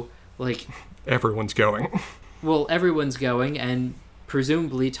 Oh, like... Everyone's going. Well, everyone's going, and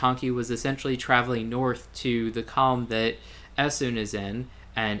presumably Tonki was essentially traveling north to the Calm that Essun is in,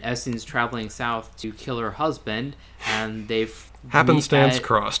 and Essun's traveling south to kill her husband, and they've... Happenstance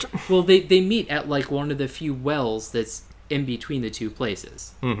crossed. Well, they meet at, like, one of the few wells that's in between the two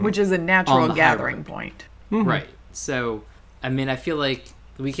places. Mm-hmm. Which is a natural gathering point. Mm-hmm. Right. So, I mean, I feel like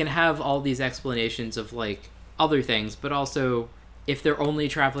we can have all these explanations of, like, other things, but also... if they're only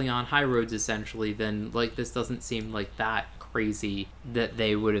traveling on high roads, essentially, then, like, this doesn't seem like that crazy that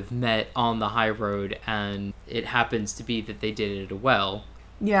they would have met on the high road, and it happens to be that they did it at a well.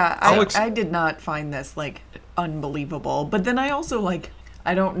 Yeah, I did not find this, like, unbelievable. But then I also, like,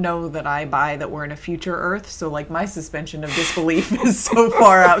 I don't know that I buy that we're in a future Earth, so, like, my suspension of disbelief is so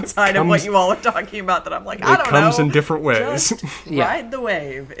far outside of what you all are talking about that I'm like, I don't know. It comes in different ways. Just ride the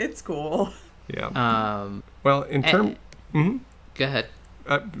wave. It's cool. Yeah. Well, in terms... Go ahead.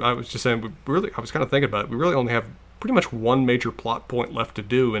 I was just saying, I was kind of thinking about it. We really only have pretty much one major plot point left to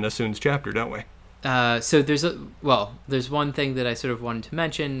do in Esun's chapter, don't we? So there's one thing that I sort of wanted to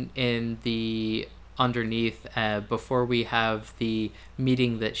mention in the underneath before we have the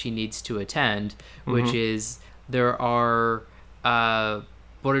meeting that she needs to attend, which is there are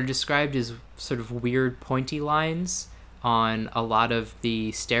what are described as sort of weird pointy lines on a lot of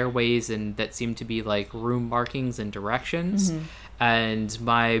the stairways, and that seem to be like room markings and directions. And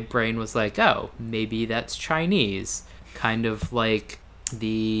my brain was like, oh, maybe that's Chinese, kind of like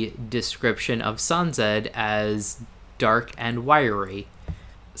the description of Sanzed as dark and wiry.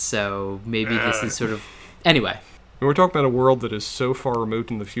 So maybe this is sort of... Anyway. We're talking about a world that is so far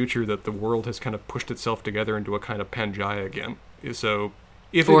removed in the future that the world has kind of pushed itself together into a kind of Pangaea again. So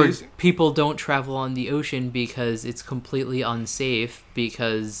if or it is... people don't travel on the ocean because it's completely unsafe,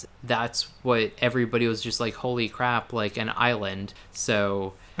 because that's what everybody was just like, holy crap, like an island.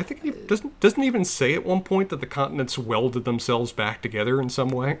 So... I think it doesn't even say at one point that the continents welded themselves back together in some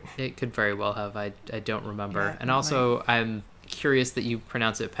way. It could very well have. I don't remember. Yeah, and also, I'm curious that you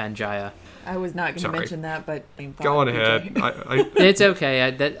pronounce it Pangaea. I was not going to mention that, but... Go on ahead. It's okay. I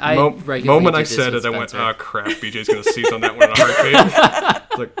regularly moment do I this said with it, I went, Spencer. oh crap, BJ's going to seize on that one in a heartbeat.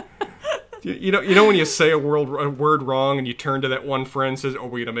 It's like... You know when you say a word wrong and you turn to that one friend and says, "Oh,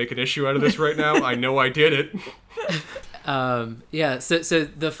 we're gonna make an issue out of this right now." I know I did it. Yeah. So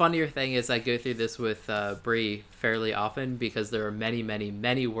the funnier thing is I go through this with Bree fairly often, because there are many, many,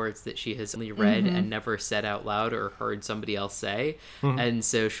 many words that she has only read and never said out loud or heard somebody else say, and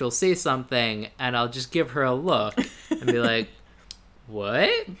so she'll say something and I'll just give her a look and be like,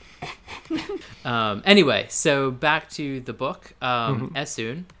 "What?" Anyway, so back to the book.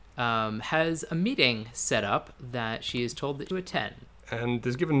 Esun has a meeting set up that she is told to attend. And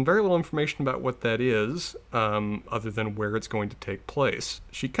is given very little information about what that is, other than where it's going to take place.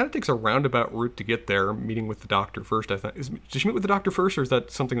 She kind of takes a roundabout route to get there, meeting with the doctor first, I think. Does she meet with the doctor first, or is that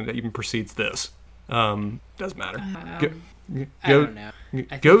something that even precedes this? Doesn't matter. I don't know.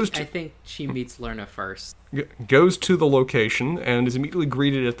 I think she meets Lerna first. Goes to the location and is immediately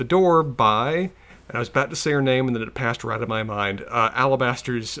greeted at the door by... And I was about to say her name, and then it passed right out of my mind.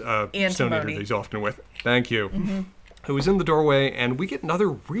 Alabaster's Stone Eater that he's often with. Thank you. Who is in the doorway, and we get another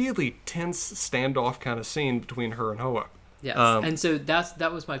really tense standoff kind of scene between her and Hoa. Yes, and so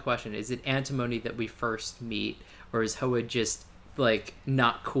that was my question. Is it Antimony that we first meet, or is Hoa just, like,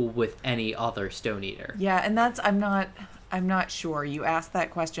 not cool with any other Stone Eater? Yeah, and I'm not sure. You asked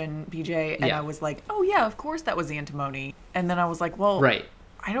that question, BJ, and I was like, oh yeah, of course that was Antimony. And then I was like, well, right.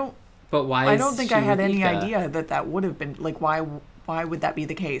 But why? I don't think I had any Ika? idea that would have been, like, why would that be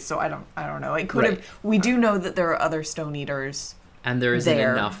the case? So I don't know. It could have. We do know that there are other Stone Eaters, and there isn't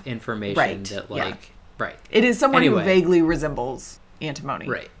there. Enough information that, like, right. It is someone who vaguely resembles Antimony.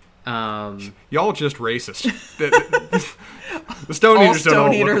 Right. Y'all just racist. The Stone Eaters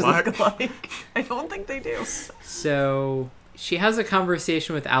don't all look alike. I don't think they do. So she has a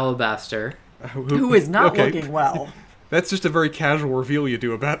conversation with Alabaster, who is not looking well. That's just a very casual reveal you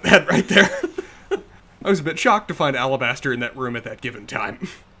do about that right there. I was a bit shocked to find Alabaster in that room at that given time.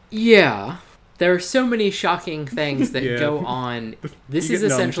 Yeah. There are so many shocking things that go on. This is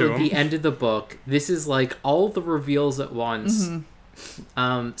essentially the end of the book. This is like all the reveals at once.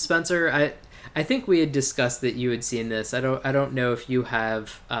 Spencer, I think we had discussed that you had seen this. I don't know if you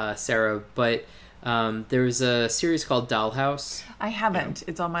have, Sarah, but there's a series called Dollhouse. I haven't.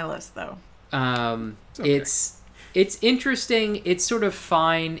 It's on my list though. It's interesting. It's sort of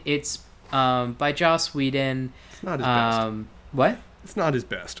fine. It's by Joss Whedon. It's not his best. What? It's not his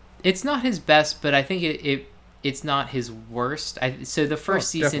best. It's not his best, but I think it's not his worst. So the first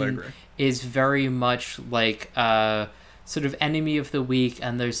season is very much like sort of enemy of the week,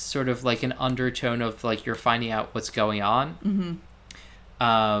 and there's sort of like an undertone of like you're finding out what's going on.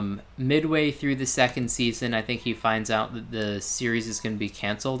 Midway through the second season, I think he finds out that the series is going to be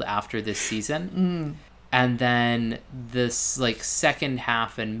canceled after this season. And then this like second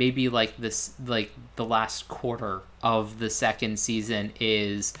half, and maybe like this like the last quarter of the second season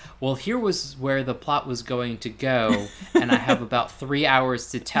is, well, here was where the plot was going to go, and I have about 3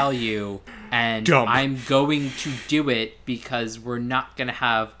 hours to tell you, and I'm going to do it because we're not going to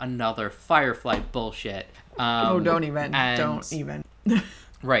have another Firefly bullshit. Don't even.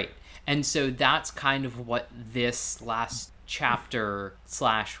 Right. And so that's kind of what this last chapter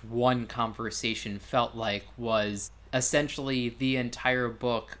 / one conversation felt like, was essentially the entire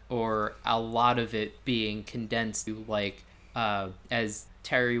book, or a lot of it, being condensed to like as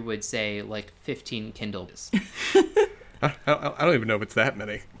Terry would say, like 15 Kindles. I don't even know if it's that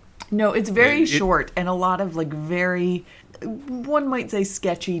many. No, it's very It- short and a lot of like very, one might say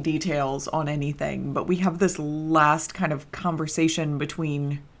sketchy details on anything. But we have this last kind of conversation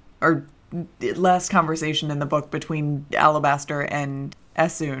between, or last conversation in the book between Alabaster and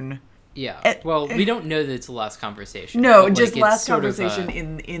Essun. Yeah. Well, we don't know that it's the last conversation. No, but, just it's last sort of conversation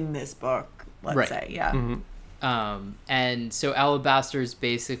in this book, let's Right. say, yeah. And so Alabaster's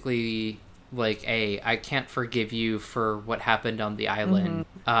basically like, I can't forgive you for what happened on the island.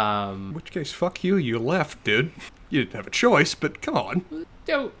 In which case, fuck you, you left, dude. You didn't have a choice, but come on.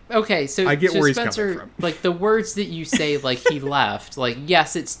 Oh, okay, so I get so where he's Spencer, coming from. like the words that you say, like he left, like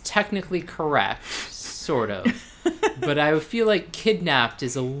yes, it's technically correct, sort of, but I feel like kidnapped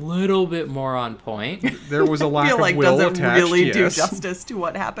is a little bit more on point. There was a I lack feel of like will doesn't attached, really do yes. justice to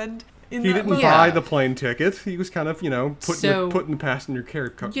what happened in He that didn't book. Yeah. buy the plane ticket. He was kind of, So- putting the passenger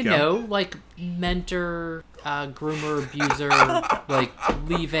carrier. You know, like mentor, groomer, abuser, like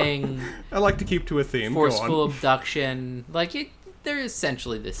leaving, I like to keep to a theme. Go forceful on. abduction, like they're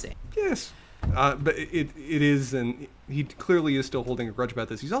essentially the same. Yes. But it is, and he clearly is still holding a grudge about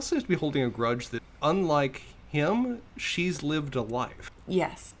this. He's also seems to be holding a grudge that, unlike him, she's lived a life.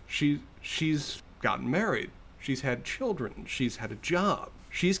 Yes. She's gotten married. She's had children. She's had a job.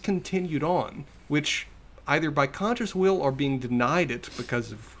 She's continued on, which either by conscious will or being denied it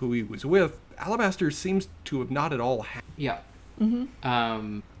because of who he was with, Alabaster seems to have not at all had. Yeah.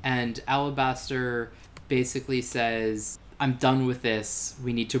 And Alabaster basically says, I'm done with this.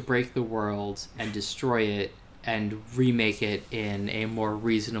 We need to break the world and destroy it and remake it in a more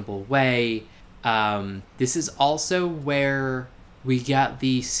reasonable way. This is also where we got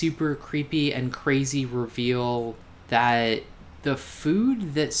the super creepy and crazy reveal that the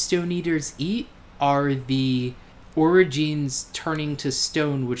food that Stone Eaters eat are the origins turning to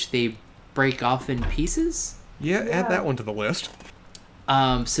stone, which they break off in pieces. Yeah, add that one to the list.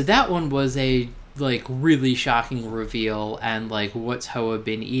 So that one was a like really shocking reveal, and like what's Hoa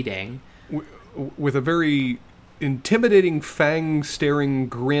been eating? With a very intimidating fang-staring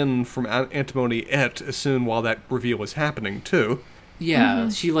grin from Antimony et Essun while that reveal was happening, too. Yeah,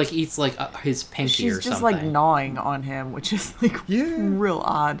 she like eats like his pinky She's or just something. like gnawing on him, which is like Yeah. real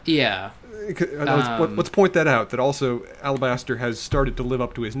odd. Yeah, Let's point that out, that also Alabaster has started to live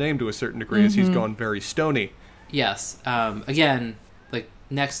up to his name to a certain degree as he's gone very stony. yes. Again, like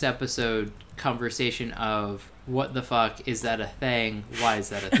next episode conversation of what the fuck is that a thing? Why is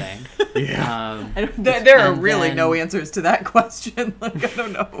that a thing? Yeah. There are And really then- no answers to that question. Like, I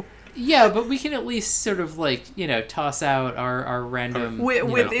don't know. Yeah, but we can at least sort of like toss out our random Within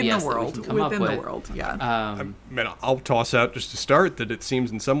BS the that we world. can come up Within the with. world, yeah. Man, I'll toss out just to start that it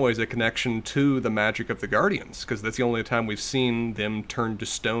seems in some ways a connection to the magic of the Guardians, because that's the only time we've seen them turn to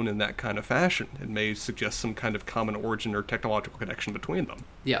stone in that kind of fashion. It may suggest some kind of common origin or technological connection between them.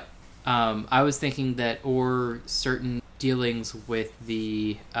 Yeah. I was thinking that, or certain dealings with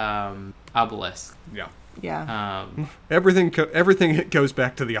the obelisk. Yeah. Yeah. Everything goes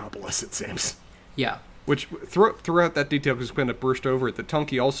back to the obelisk, it seems. Yeah. Which, throughout that detail, because kind of burst over it, that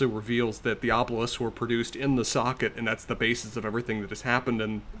Tunky also reveals that the obelisks were produced in the socket, and that's the basis of everything that has happened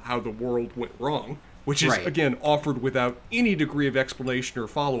and how the world went wrong. Which is, Right. again, offered without any degree of explanation or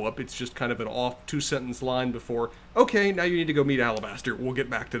follow-up. It's just kind of an off two-sentence line before, okay, now you need to go meet Alabaster. We'll get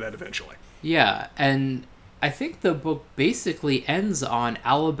back to that eventually. Yeah, and I think the book basically ends on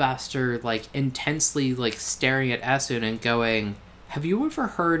Alabaster like intensely like staring at Essun and going, "Have you ever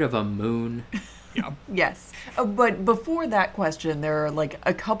heard of a moon?" Yeah. Yes. But before that question, there are like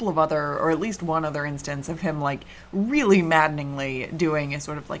a couple of other, or at least one other instance of him like really maddeningly doing a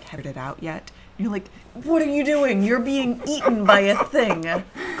sort of like, "Have it out yet?" And you're like, "What are you doing? You're being eaten by a thing.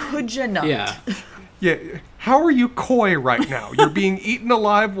 Could you not?" Yeah. Yeah, how are you coy right now? You're being eaten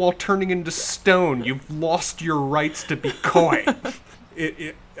alive while turning into stone. You've lost your rights to be coy.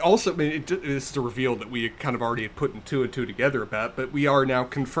 It also, I mean, this is a reveal that we kind of already had put two and two together about, but we are now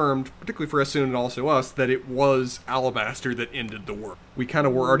confirmed, particularly for Essun and also us, that it was Alabaster that ended the work. We kind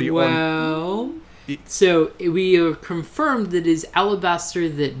of were already on... Well, so we are confirmed that it is Alabaster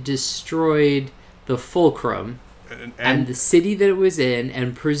that destroyed the Fulcrum and the city that it was in,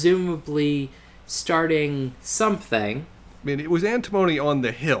 and presumably starting something. I mean, it was Antimony on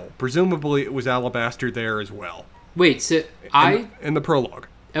the hill. Presumably it was Alabaster there as well. Wait, so In the prologue.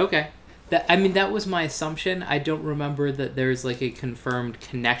 Okay. That was my assumption. I don't remember that there's like a confirmed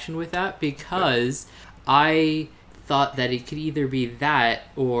connection with that, because I thought that it could either be that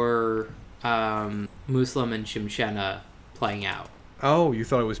or Muslim and Shimshena playing out. Oh, you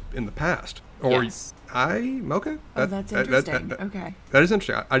thought it was in the past. Or Yes. okay. Oh, that's interesting. Okay. That is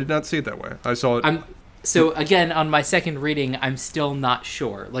interesting. I did not see it that way. I saw it. So again, on my second reading, I'm still not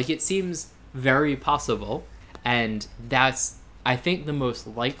sure. Like, it seems very possible, and that's, I think, the most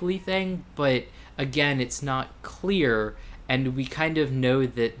likely thing, but again, it's not clear, and we kind of know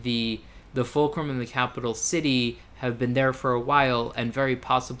that the Fulcrum and the capital city have been there for a while, and very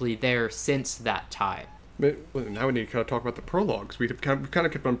possibly there since that time. But now we need to kind of talk about the prologues. We've kind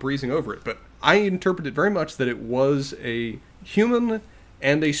of kept on breezing over it, but I interpret it very much that it was a human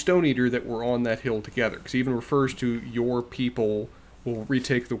and a Stone Eater that were on that hill together, because he even refers to your people will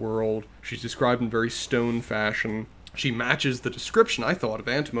retake the world. She's described in very stone fashion. She matches the description, I thought, of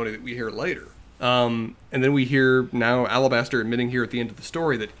Antimony that we hear later. And then we hear now Alabaster admitting here at the end of the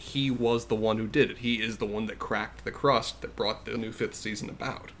story that he was the one who did it. He is the one that cracked the crust that brought the new fifth season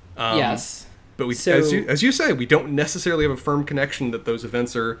about. Yes. But we, as you say, we don't necessarily have a firm connection that those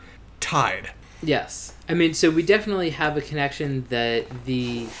events are tied. Yes. I mean, so we definitely have a connection that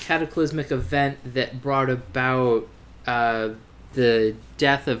the cataclysmic event that brought about the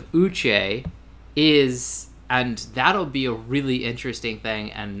death of Uche is, and that'll be a really interesting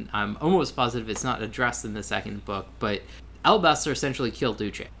thing, and I'm almost positive it's not addressed in the second book, but Alabaster essentially killed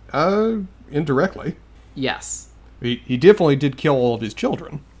Uche. Indirectly. Yes. He definitely did kill all of his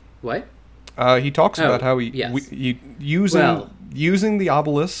children. What? He talks about how yes. using the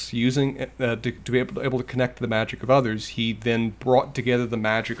obelisk, to be able to connect to the magic of others, he then brought together the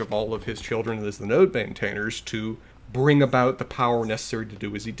magic of all of his children as the node maintainers to bring about the power necessary to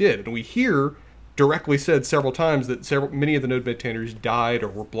do as he did. And we hear directly said several times that many of the node maintainers died or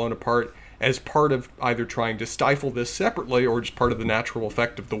were blown apart as part of either trying to stifle this separately or just part of the natural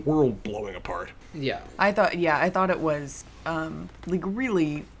effect of the world blowing apart. Yeah. I thought it was like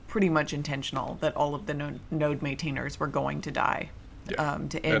really pretty much intentional that all of the node maintainers were going to die,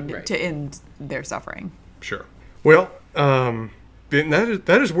 to end their suffering. Sure. Well,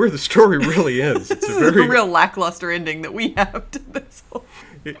 that is where the story really ends. It's a very real lackluster ending that we have to this whole.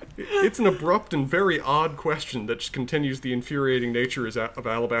 It's an abrupt and very odd question that just continues the infuriating nature of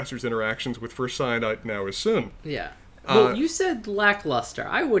Alabaster's interactions with First Cyanide now as Sun. Yeah. Well, you said lackluster.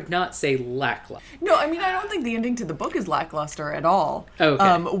 I would not say lackluster. No, I mean, I don't think the ending to the book is lackluster at all.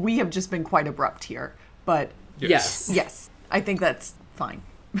 Okay. We have just been quite abrupt here. But yes, I think that's fine.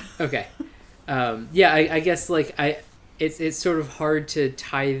 Okay. I guess, like, it's sort of hard to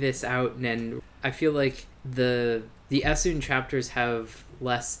tie this out, and I feel like the Essun chapters have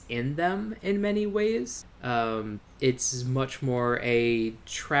less in them in many ways. It's much more a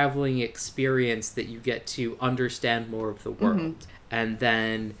traveling experience that you get to understand more of the world. Mm-hmm. And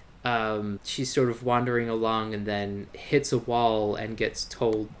then she's sort of wandering along and then hits a wall and gets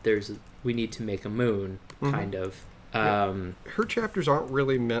told we need to make a moon, kind of. Her chapters aren't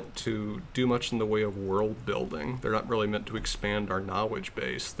really meant to do much in the way of world building. They're not really meant to expand our knowledge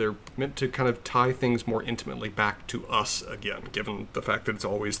base. They're meant to kind of tie things more intimately back to us again, given the fact that it's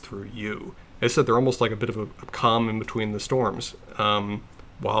always through you. As I said, they're almost like a bit of a calm in between the storms,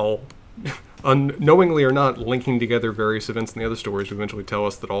 while unknowingly or not linking together various events in the other stories who eventually tell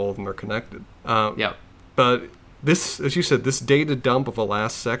us that all of them are connected. But this, as you said, this data dump of a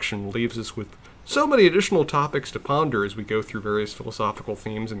last section leaves us with so many additional topics to ponder as we go through various philosophical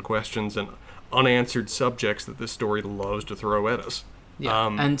themes and questions and unanswered subjects that this story loves to throw at us. Yeah,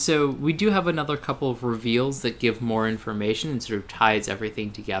 and so we do have another couple of reveals that give more information and sort of ties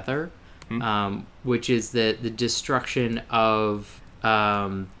everything together, which is the destruction of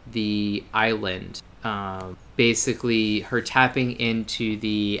the island. Basically, her tapping into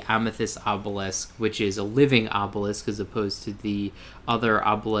the Amethyst Obelisk, which is a living obelisk as opposed to the other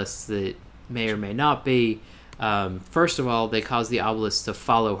obelisks that may or may not be. First of all, they cause the obelisk to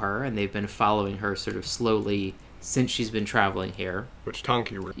follow her, and they've been following her sort of slowly since she's been traveling here. Which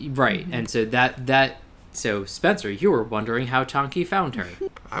Tonki were. Right, and so so Spencer, you were wondering how Tonki found her.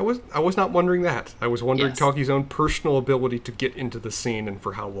 I was not wondering that. I was wondering Yes. Tonki's own personal ability to get into the scene and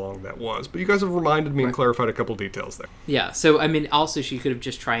for how long that was. But you guys have reminded me and clarified a couple details there. Yeah, so I mean, also she could have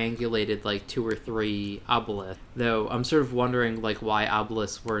just triangulated like 2 or 3 obelisks. Though I'm sort of wondering like why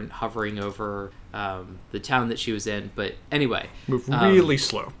obelisks weren't hovering over the town that she was in. But anyway, Move really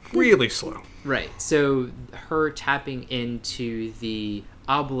slow. Right. So her tapping into the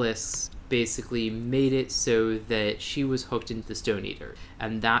obelisks basically made it so that she was hooked into the Stone Eater.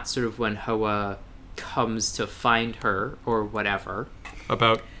 And that's sort of when Hoa comes to find her or whatever.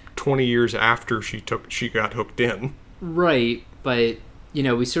 About 20 years after she got hooked in. Right, but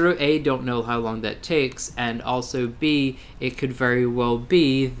we sort of A, don't know how long that takes, and also B, it could very well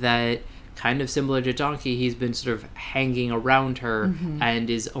be that kind of similar to Donkey, he's been sort of hanging around her and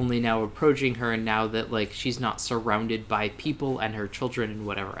is only now approaching her, and now that, like, she's not surrounded by people and her children and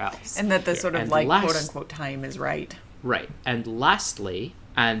whatever else. And that the sort of, And like, quote-unquote time is right. Right. And lastly,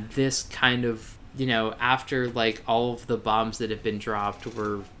 and this kind of, you know, after, like, all of the bombs that have been dropped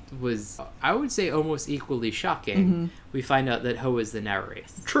was, I would say, almost equally shocking, we find out that Ho is the narrator.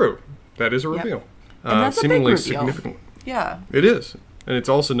 True. That is a reveal. And that's a big seemingly reveal. significant. Yeah. It is. And it's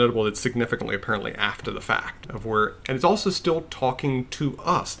also notable that it's significantly apparently after the fact of where, and it's also still talking to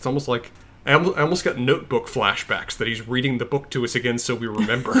us. It's almost like, I almost got Notebook flashbacks that he's reading the book to us again so we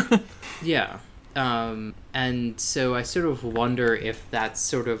remember. Yeah. And so I sort of wonder if that's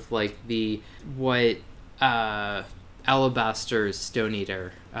sort of like what Alabaster's Stone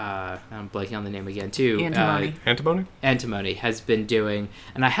Eater, I'm blanking on the name again too. Antimony. Antimony Has been doing,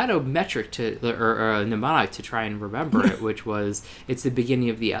 and I had a metric or a mnemonic to try and remember it, which was, it's the beginning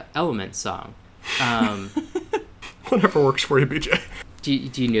of the Elements song. Whatever works for you, BJ. Do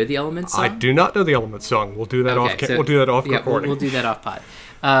you know the Elements song? I do not know the Elements song. We'll do that we'll do that off recording. We'll do that off pod.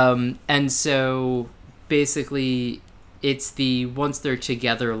 And so basically, it's once they're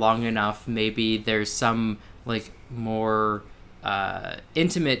together long enough, maybe there's some, like, more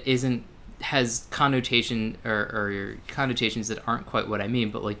intimate has connotation or connotations that aren't quite what I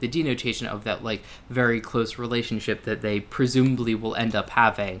mean, but, like, the denotation of that, like, very close relationship that they presumably will end up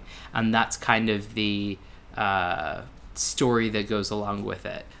having, and that's kind of the story that goes along with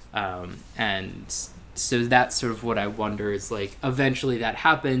it. And so that's sort of what I wonder is, like, eventually that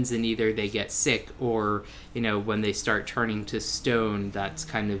happens and either they get sick or, you know, when they start turning to stone, that's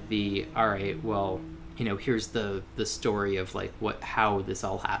kind of all right, well, you know, here's the story of, like, how this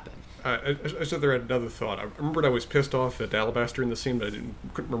all happened. I said there had another thought. I remembered I was pissed off at Alabaster in the scene, but I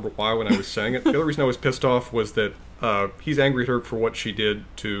couldn't remember why when I was saying it. The other reason I was pissed off was that he's angry at her for what she did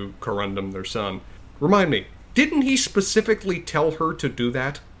to Corundum, their son. Remind me, didn't he specifically tell her to do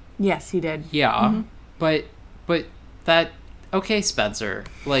that? Yes, he did. Yeah, but that, okay, Spencer,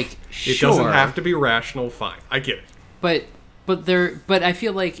 like, it sure. doesn't have to be rational. Fine, I get it. But I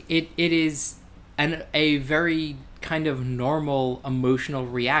feel like it is a very kind of normal emotional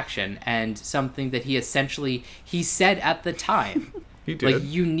reaction, and something that he said at the time. He did. Like,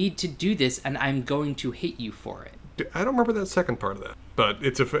 you need to do this, and I'm going to hate you for it. I don't remember that second part of that, but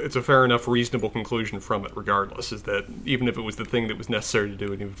it's a fair enough, reasonable conclusion from it. Regardless, is that even if it was the thing that was necessary to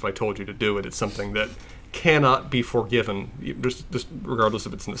do, and even if I told you to do it, it's something that cannot be forgiven, just regardless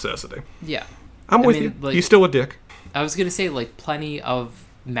of its necessity. Yeah, I'm with you. Like, he's still a dick. I was gonna say, like, plenty of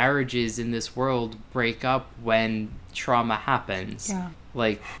marriages in this world break up when trauma happens. Yeah.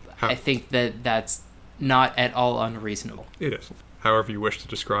 Like, I think that's not at all unreasonable. It isn't. However you wish to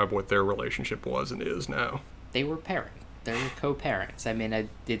describe what their relationship was and is now. They were co-parents. I mean, I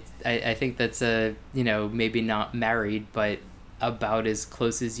think that's maybe not married, but about as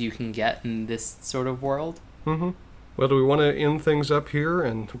close as you can get in this sort of world. Mm-hmm. Well, do we want to end things up here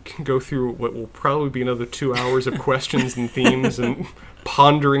and go through what will probably be another 2 hours of questions and themes and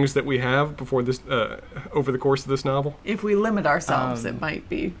ponderings that we have before this, over the course of this novel? If we limit ourselves, it might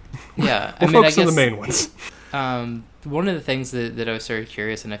be. Yeah, we'll focus on the main ones. One of the things that I was sort of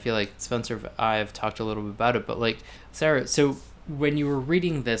curious, and I feel like Spencer and I have talked a little bit about it, but, like, Sarah, so when you were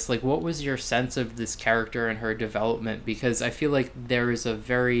reading this, like, what was your sense of this character and her development? Because I feel like there was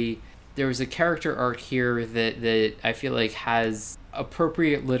a character arc here that I feel like has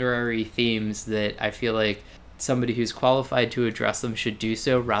appropriate literary themes that I feel like somebody who's qualified to address them should do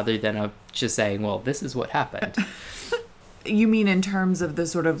so, rather than just saying, well, this is what happened. You mean in terms of the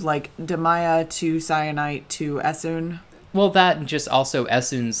sort of, like, Demaya to Cyanite to Essun? Well, that, and just also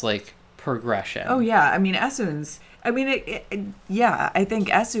Essun's, like, progression. Oh, yeah. I mean, Essun's... I mean, I think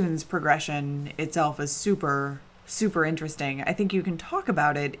Essun's progression itself is super, super interesting. I think you can talk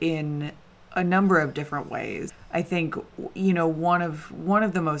about it in a number of different ways. I think, you know, one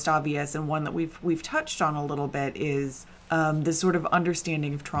of the most obvious, and one that we've touched on a little bit, is this sort of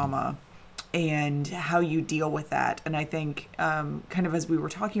understanding of trauma and how you deal with that. And I think, kind of as we were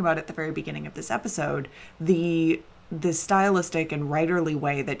talking about at the very beginning of this episode, the stylistic and writerly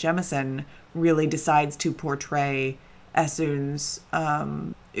way that Jemison really decides to portray Essun's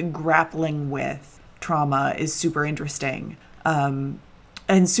grappling with trauma is super interesting, and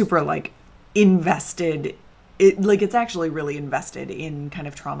super, like, invested. It's actually really invested in kind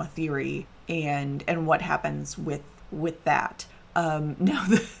of trauma theory and what happens with that. Now,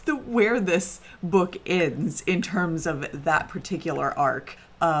 the where this book ends in terms of that particular arc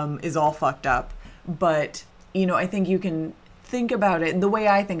is all fucked up. But, you know, I think you can think about it, the way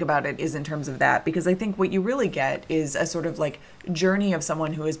I think about it is in terms of that, because I think what you really get is a sort of like journey of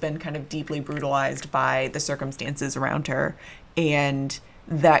someone who has been kind of deeply brutalized by the circumstances around her, and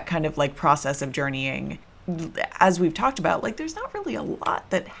that kind of like process of journeying. As we've talked about, like there's not really a lot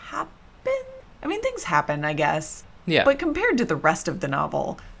that happen. I mean, things happen, I guess. Yeah. But compared to the rest of the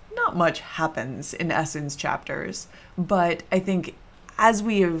novel, not much happens in Essun's chapters. But I think, as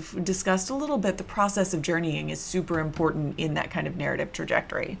we have discussed a little bit, the process of journeying is super important in that kind of narrative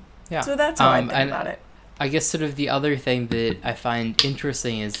trajectory. Yeah. So that's how I think about it. I guess sort of the other thing that I find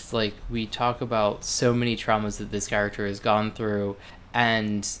interesting is, like, we talk about so many traumas that this character has gone through,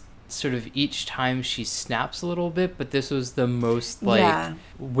 and sort of each time she snaps a little bit, but this was the most, like,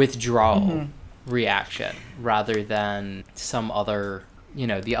 withdrawal reaction rather than some other, you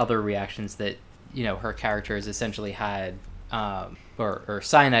know, the other reactions that, you know, her character has essentially had, or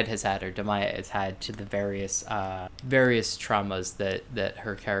Cyanide has had, or Demaya has had, to the various traumas that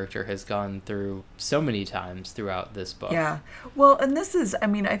her character has gone through so many times throughout this book. Yeah. Well, and this is, I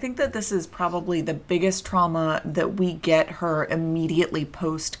mean, I think that this is probably the biggest trauma that we get her immediately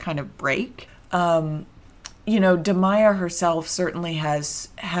post kind of break. You know, Demaya herself certainly has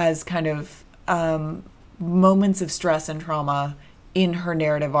kind of moments of stress and trauma in her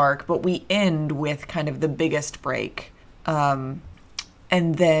narrative arc, but we end with kind of the biggest break.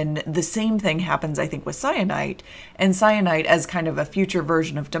 And then the same thing happens, I think, with Cyanide. And Cyanide, as kind of a future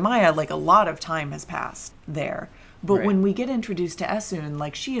version of Demaya, like a lot of time has passed there. But Right. when we get introduced to Essun,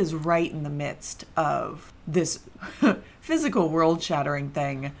 like she is right in the midst of this physical world-shattering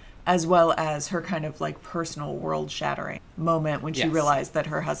thing, as well as her kind of like personal world-shattering moment when she Yes. realizes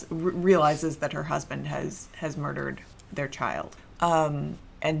that her husband has murdered their child,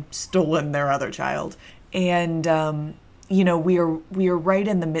 and stolen their other child. And you know, we are right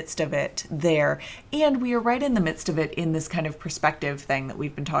in the midst of it there, and we are right in the midst of it in this kind of perspective thing that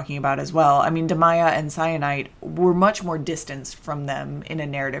we've been talking about as well. I mean, Demaya and Cyanide were much more distanced from them in a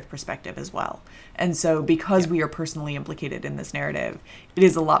narrative perspective as well. And so because we are personally implicated in this narrative, it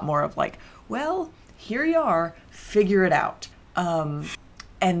is a lot more of like, well, here you are, figure it out. And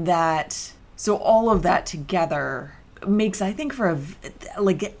that, so all of that together makes, I think, for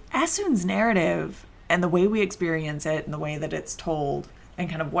like Essun's narrative and the way we experience it and the way that it's told and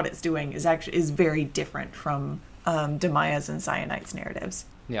kind of what it's doing is very different from Demaya's and Cyanide's narratives.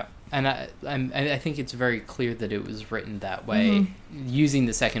 Yeah, and I think it's very clear that it was written that way, using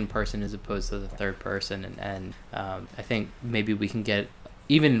the second person as opposed to the third person, and I think maybe we can get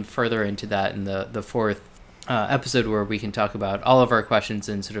even further into that in the fourth episode, where we can talk about all of our questions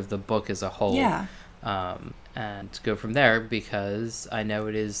and sort of the book as a whole. Yeah. And go from there, because I know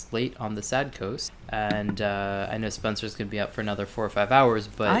it is late on the sad coast, and I know Spencer's going to be up for another 4 or 5 hours,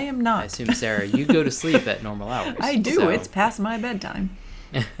 but I am not. I assume, Sarah, you go to sleep at normal hours. I do. So. It's past my bedtime.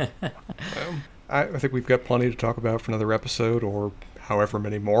 I think we've got plenty to talk about for another episode, or however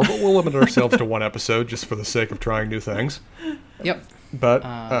many more, but we'll limit ourselves to one episode just for the sake of trying new things. Yep. But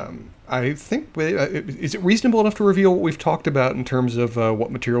I think, is it reasonable enough to reveal what we've talked about in terms of what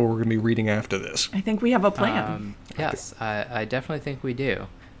material we're going to be reading after this? I think we have a plan. Yes, I definitely think we do.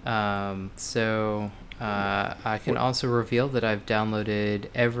 So I can also reveal that I've downloaded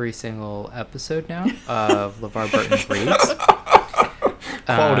every single episode now of LeVar Burton's Reads.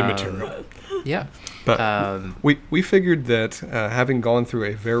 Quality material. Yeah. But we figured that having gone through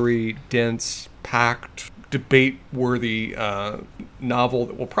a very dense, packed, debate-worthy novel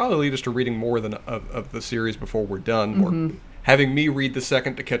that will probably lead us to reading more than of the series before we're done, or having me read the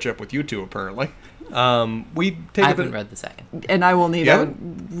second to catch up with you two, apparently. We take I haven't read the second. And I will need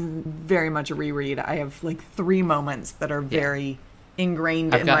very much a reread. I have like 3 moments that are very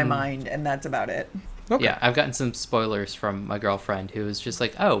ingrained in my mind, and that's about it. Okay. Yeah, I've gotten some spoilers from my girlfriend, who was just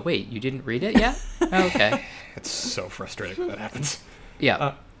like, "Oh, wait, you didn't read it yet? Oh, okay." It's so frustrating when that happens.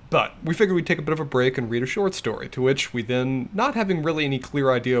 Yeah. But we figured we'd take a bit of a break and read a short story, to which we then, not having really any clear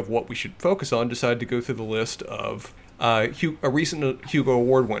idea of what we should focus on, decided to go through the list of recent Hugo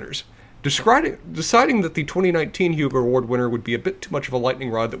Award winners. Deciding that the 2019 Hugo Award winner would be a bit too much of a lightning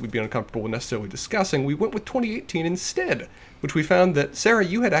rod that we'd be uncomfortable with necessarily discussing, we went with 2018 instead, which we found that, Sarah,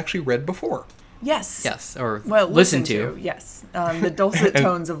 you had actually read before. Yes. Yes, or Well, listen to. Yes. The dulcet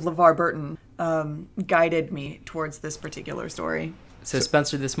tones of LeVar Burton guided me towards this particular story. So,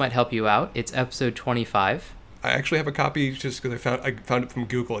 Spencer, this might help you out. It's episode 25. I actually have a copy just because I found it from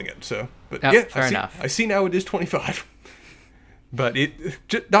Googling it. So, but Oh, yeah, fair enough. I see now it is 25. But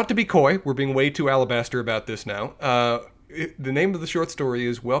not to be coy, we're being way too alabaster about this now. The name of the short story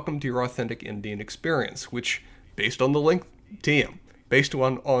is "Welcome to Your Authentic Indian Experience," which, based on the length, TM, based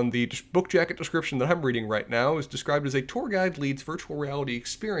on the book jacket description that I'm reading right now, is described as a tour guide leads virtual reality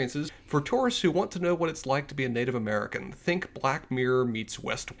experiences for tourists who want to know what it's like to be a Native American. Think Black Mirror meets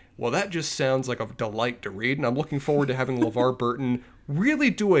West. Well, that just sounds like a delight to read, and I'm looking forward to having LeVar Burton really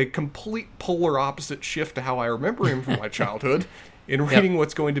do a complete polar opposite shift to how I remember him from my childhood in reading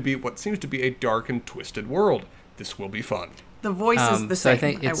what's going to be what seems to be a dark and twisted world. This will be fun. The voice is the so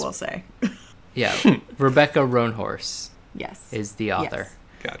same, I will say. Yeah, Rebecca Roanhorse Yes. is the author. Yes.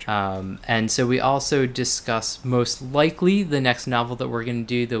 Gotcha. And so we also discuss most likely the next novel that we're going to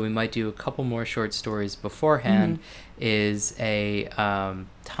do, though we might do a couple more short stories beforehand, is a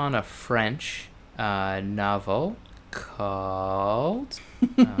Tana French novel called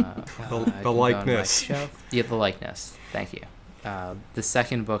The Likeness. Yeah, The Likeness. Thank you. The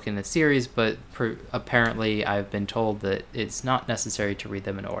second book in the series, but apparently I've been told that it's not necessary to read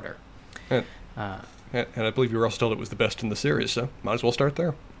them in order. And I believe you were also told it was the best in the series, so might as well start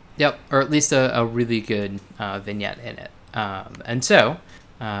there. Yep, or at least a really good vignette in it. And so,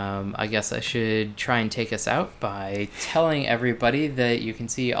 I guess I should try and take us out by telling everybody that you can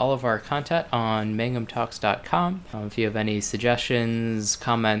see all of our content on mangumtalks.com. If you have any suggestions,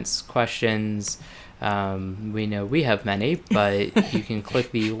 comments, questions, we know we have many, but you can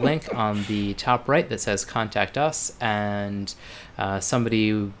click the link on the top right that says Contact Us, and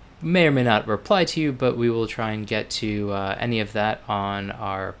somebody may or may not reply to you, but we will try and get to any of that on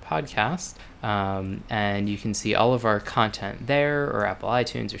our podcast. And you can see all of our content there, or Apple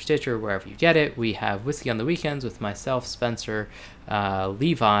iTunes or Stitcher, wherever you get it. We have Whiskey on the Weekends with myself, Spencer,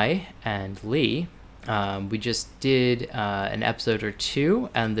 Levi, and Lee. We just did an episode or two,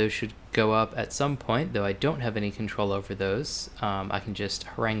 and those should go up at some point, though I don't have any control over those. I can just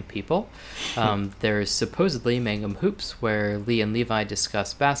harangue people. There's supposedly Mangum Hoops, where Lee and Levi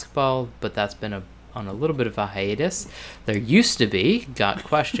discuss basketball, but that's been on a little bit of a hiatus. There used to be Got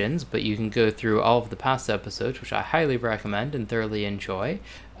Questions, but you can go through all of the past episodes, which I highly recommend and thoroughly enjoy,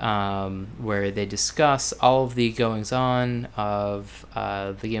 where they discuss all of the goings-on of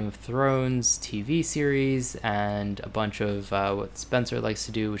the Game of Thrones TV series and a bunch of what Spencer likes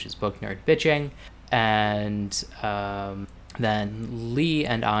to do, which is book nerd bitching. And then Lee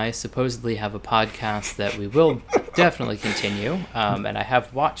and I supposedly have a podcast that we will definitely continue, and I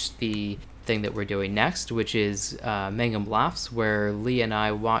have watched the thing that we're doing next, which is Mangum Laughs, where Lee and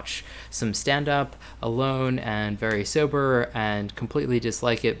I watch some stand-up alone and very sober and completely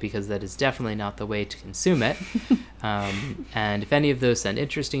dislike it because that is definitely not the way to consume it. And if any of those sound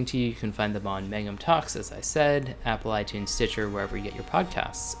interesting to you, you can find them on Mangum Talks, as I said, Apple, iTunes, Stitcher, wherever you get your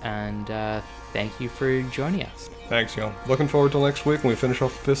podcasts. And thank you for joining us. Thanks, y'all. Looking forward to next week when we finish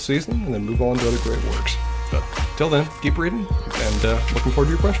off the 5th season and then move on to other great works. But till then, keep reading, and looking forward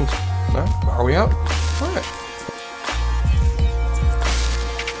to your questions. All right, are we out? All right.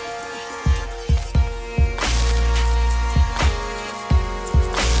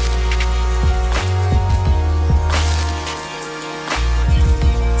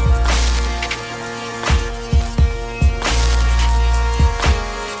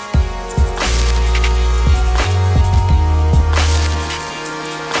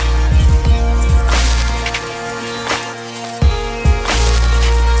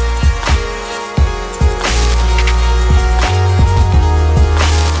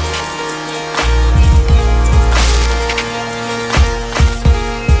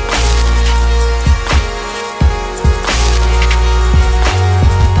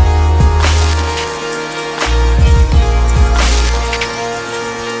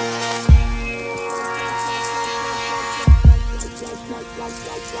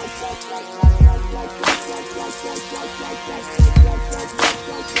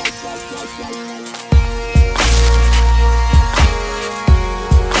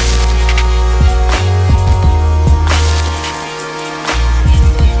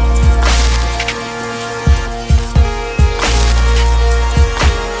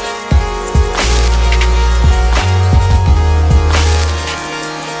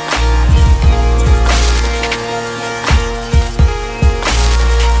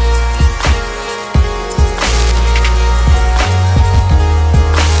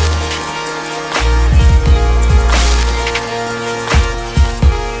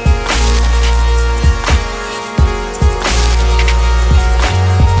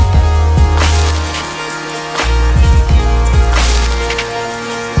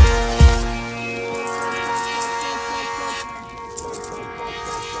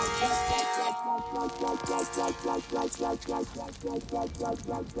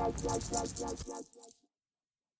 Like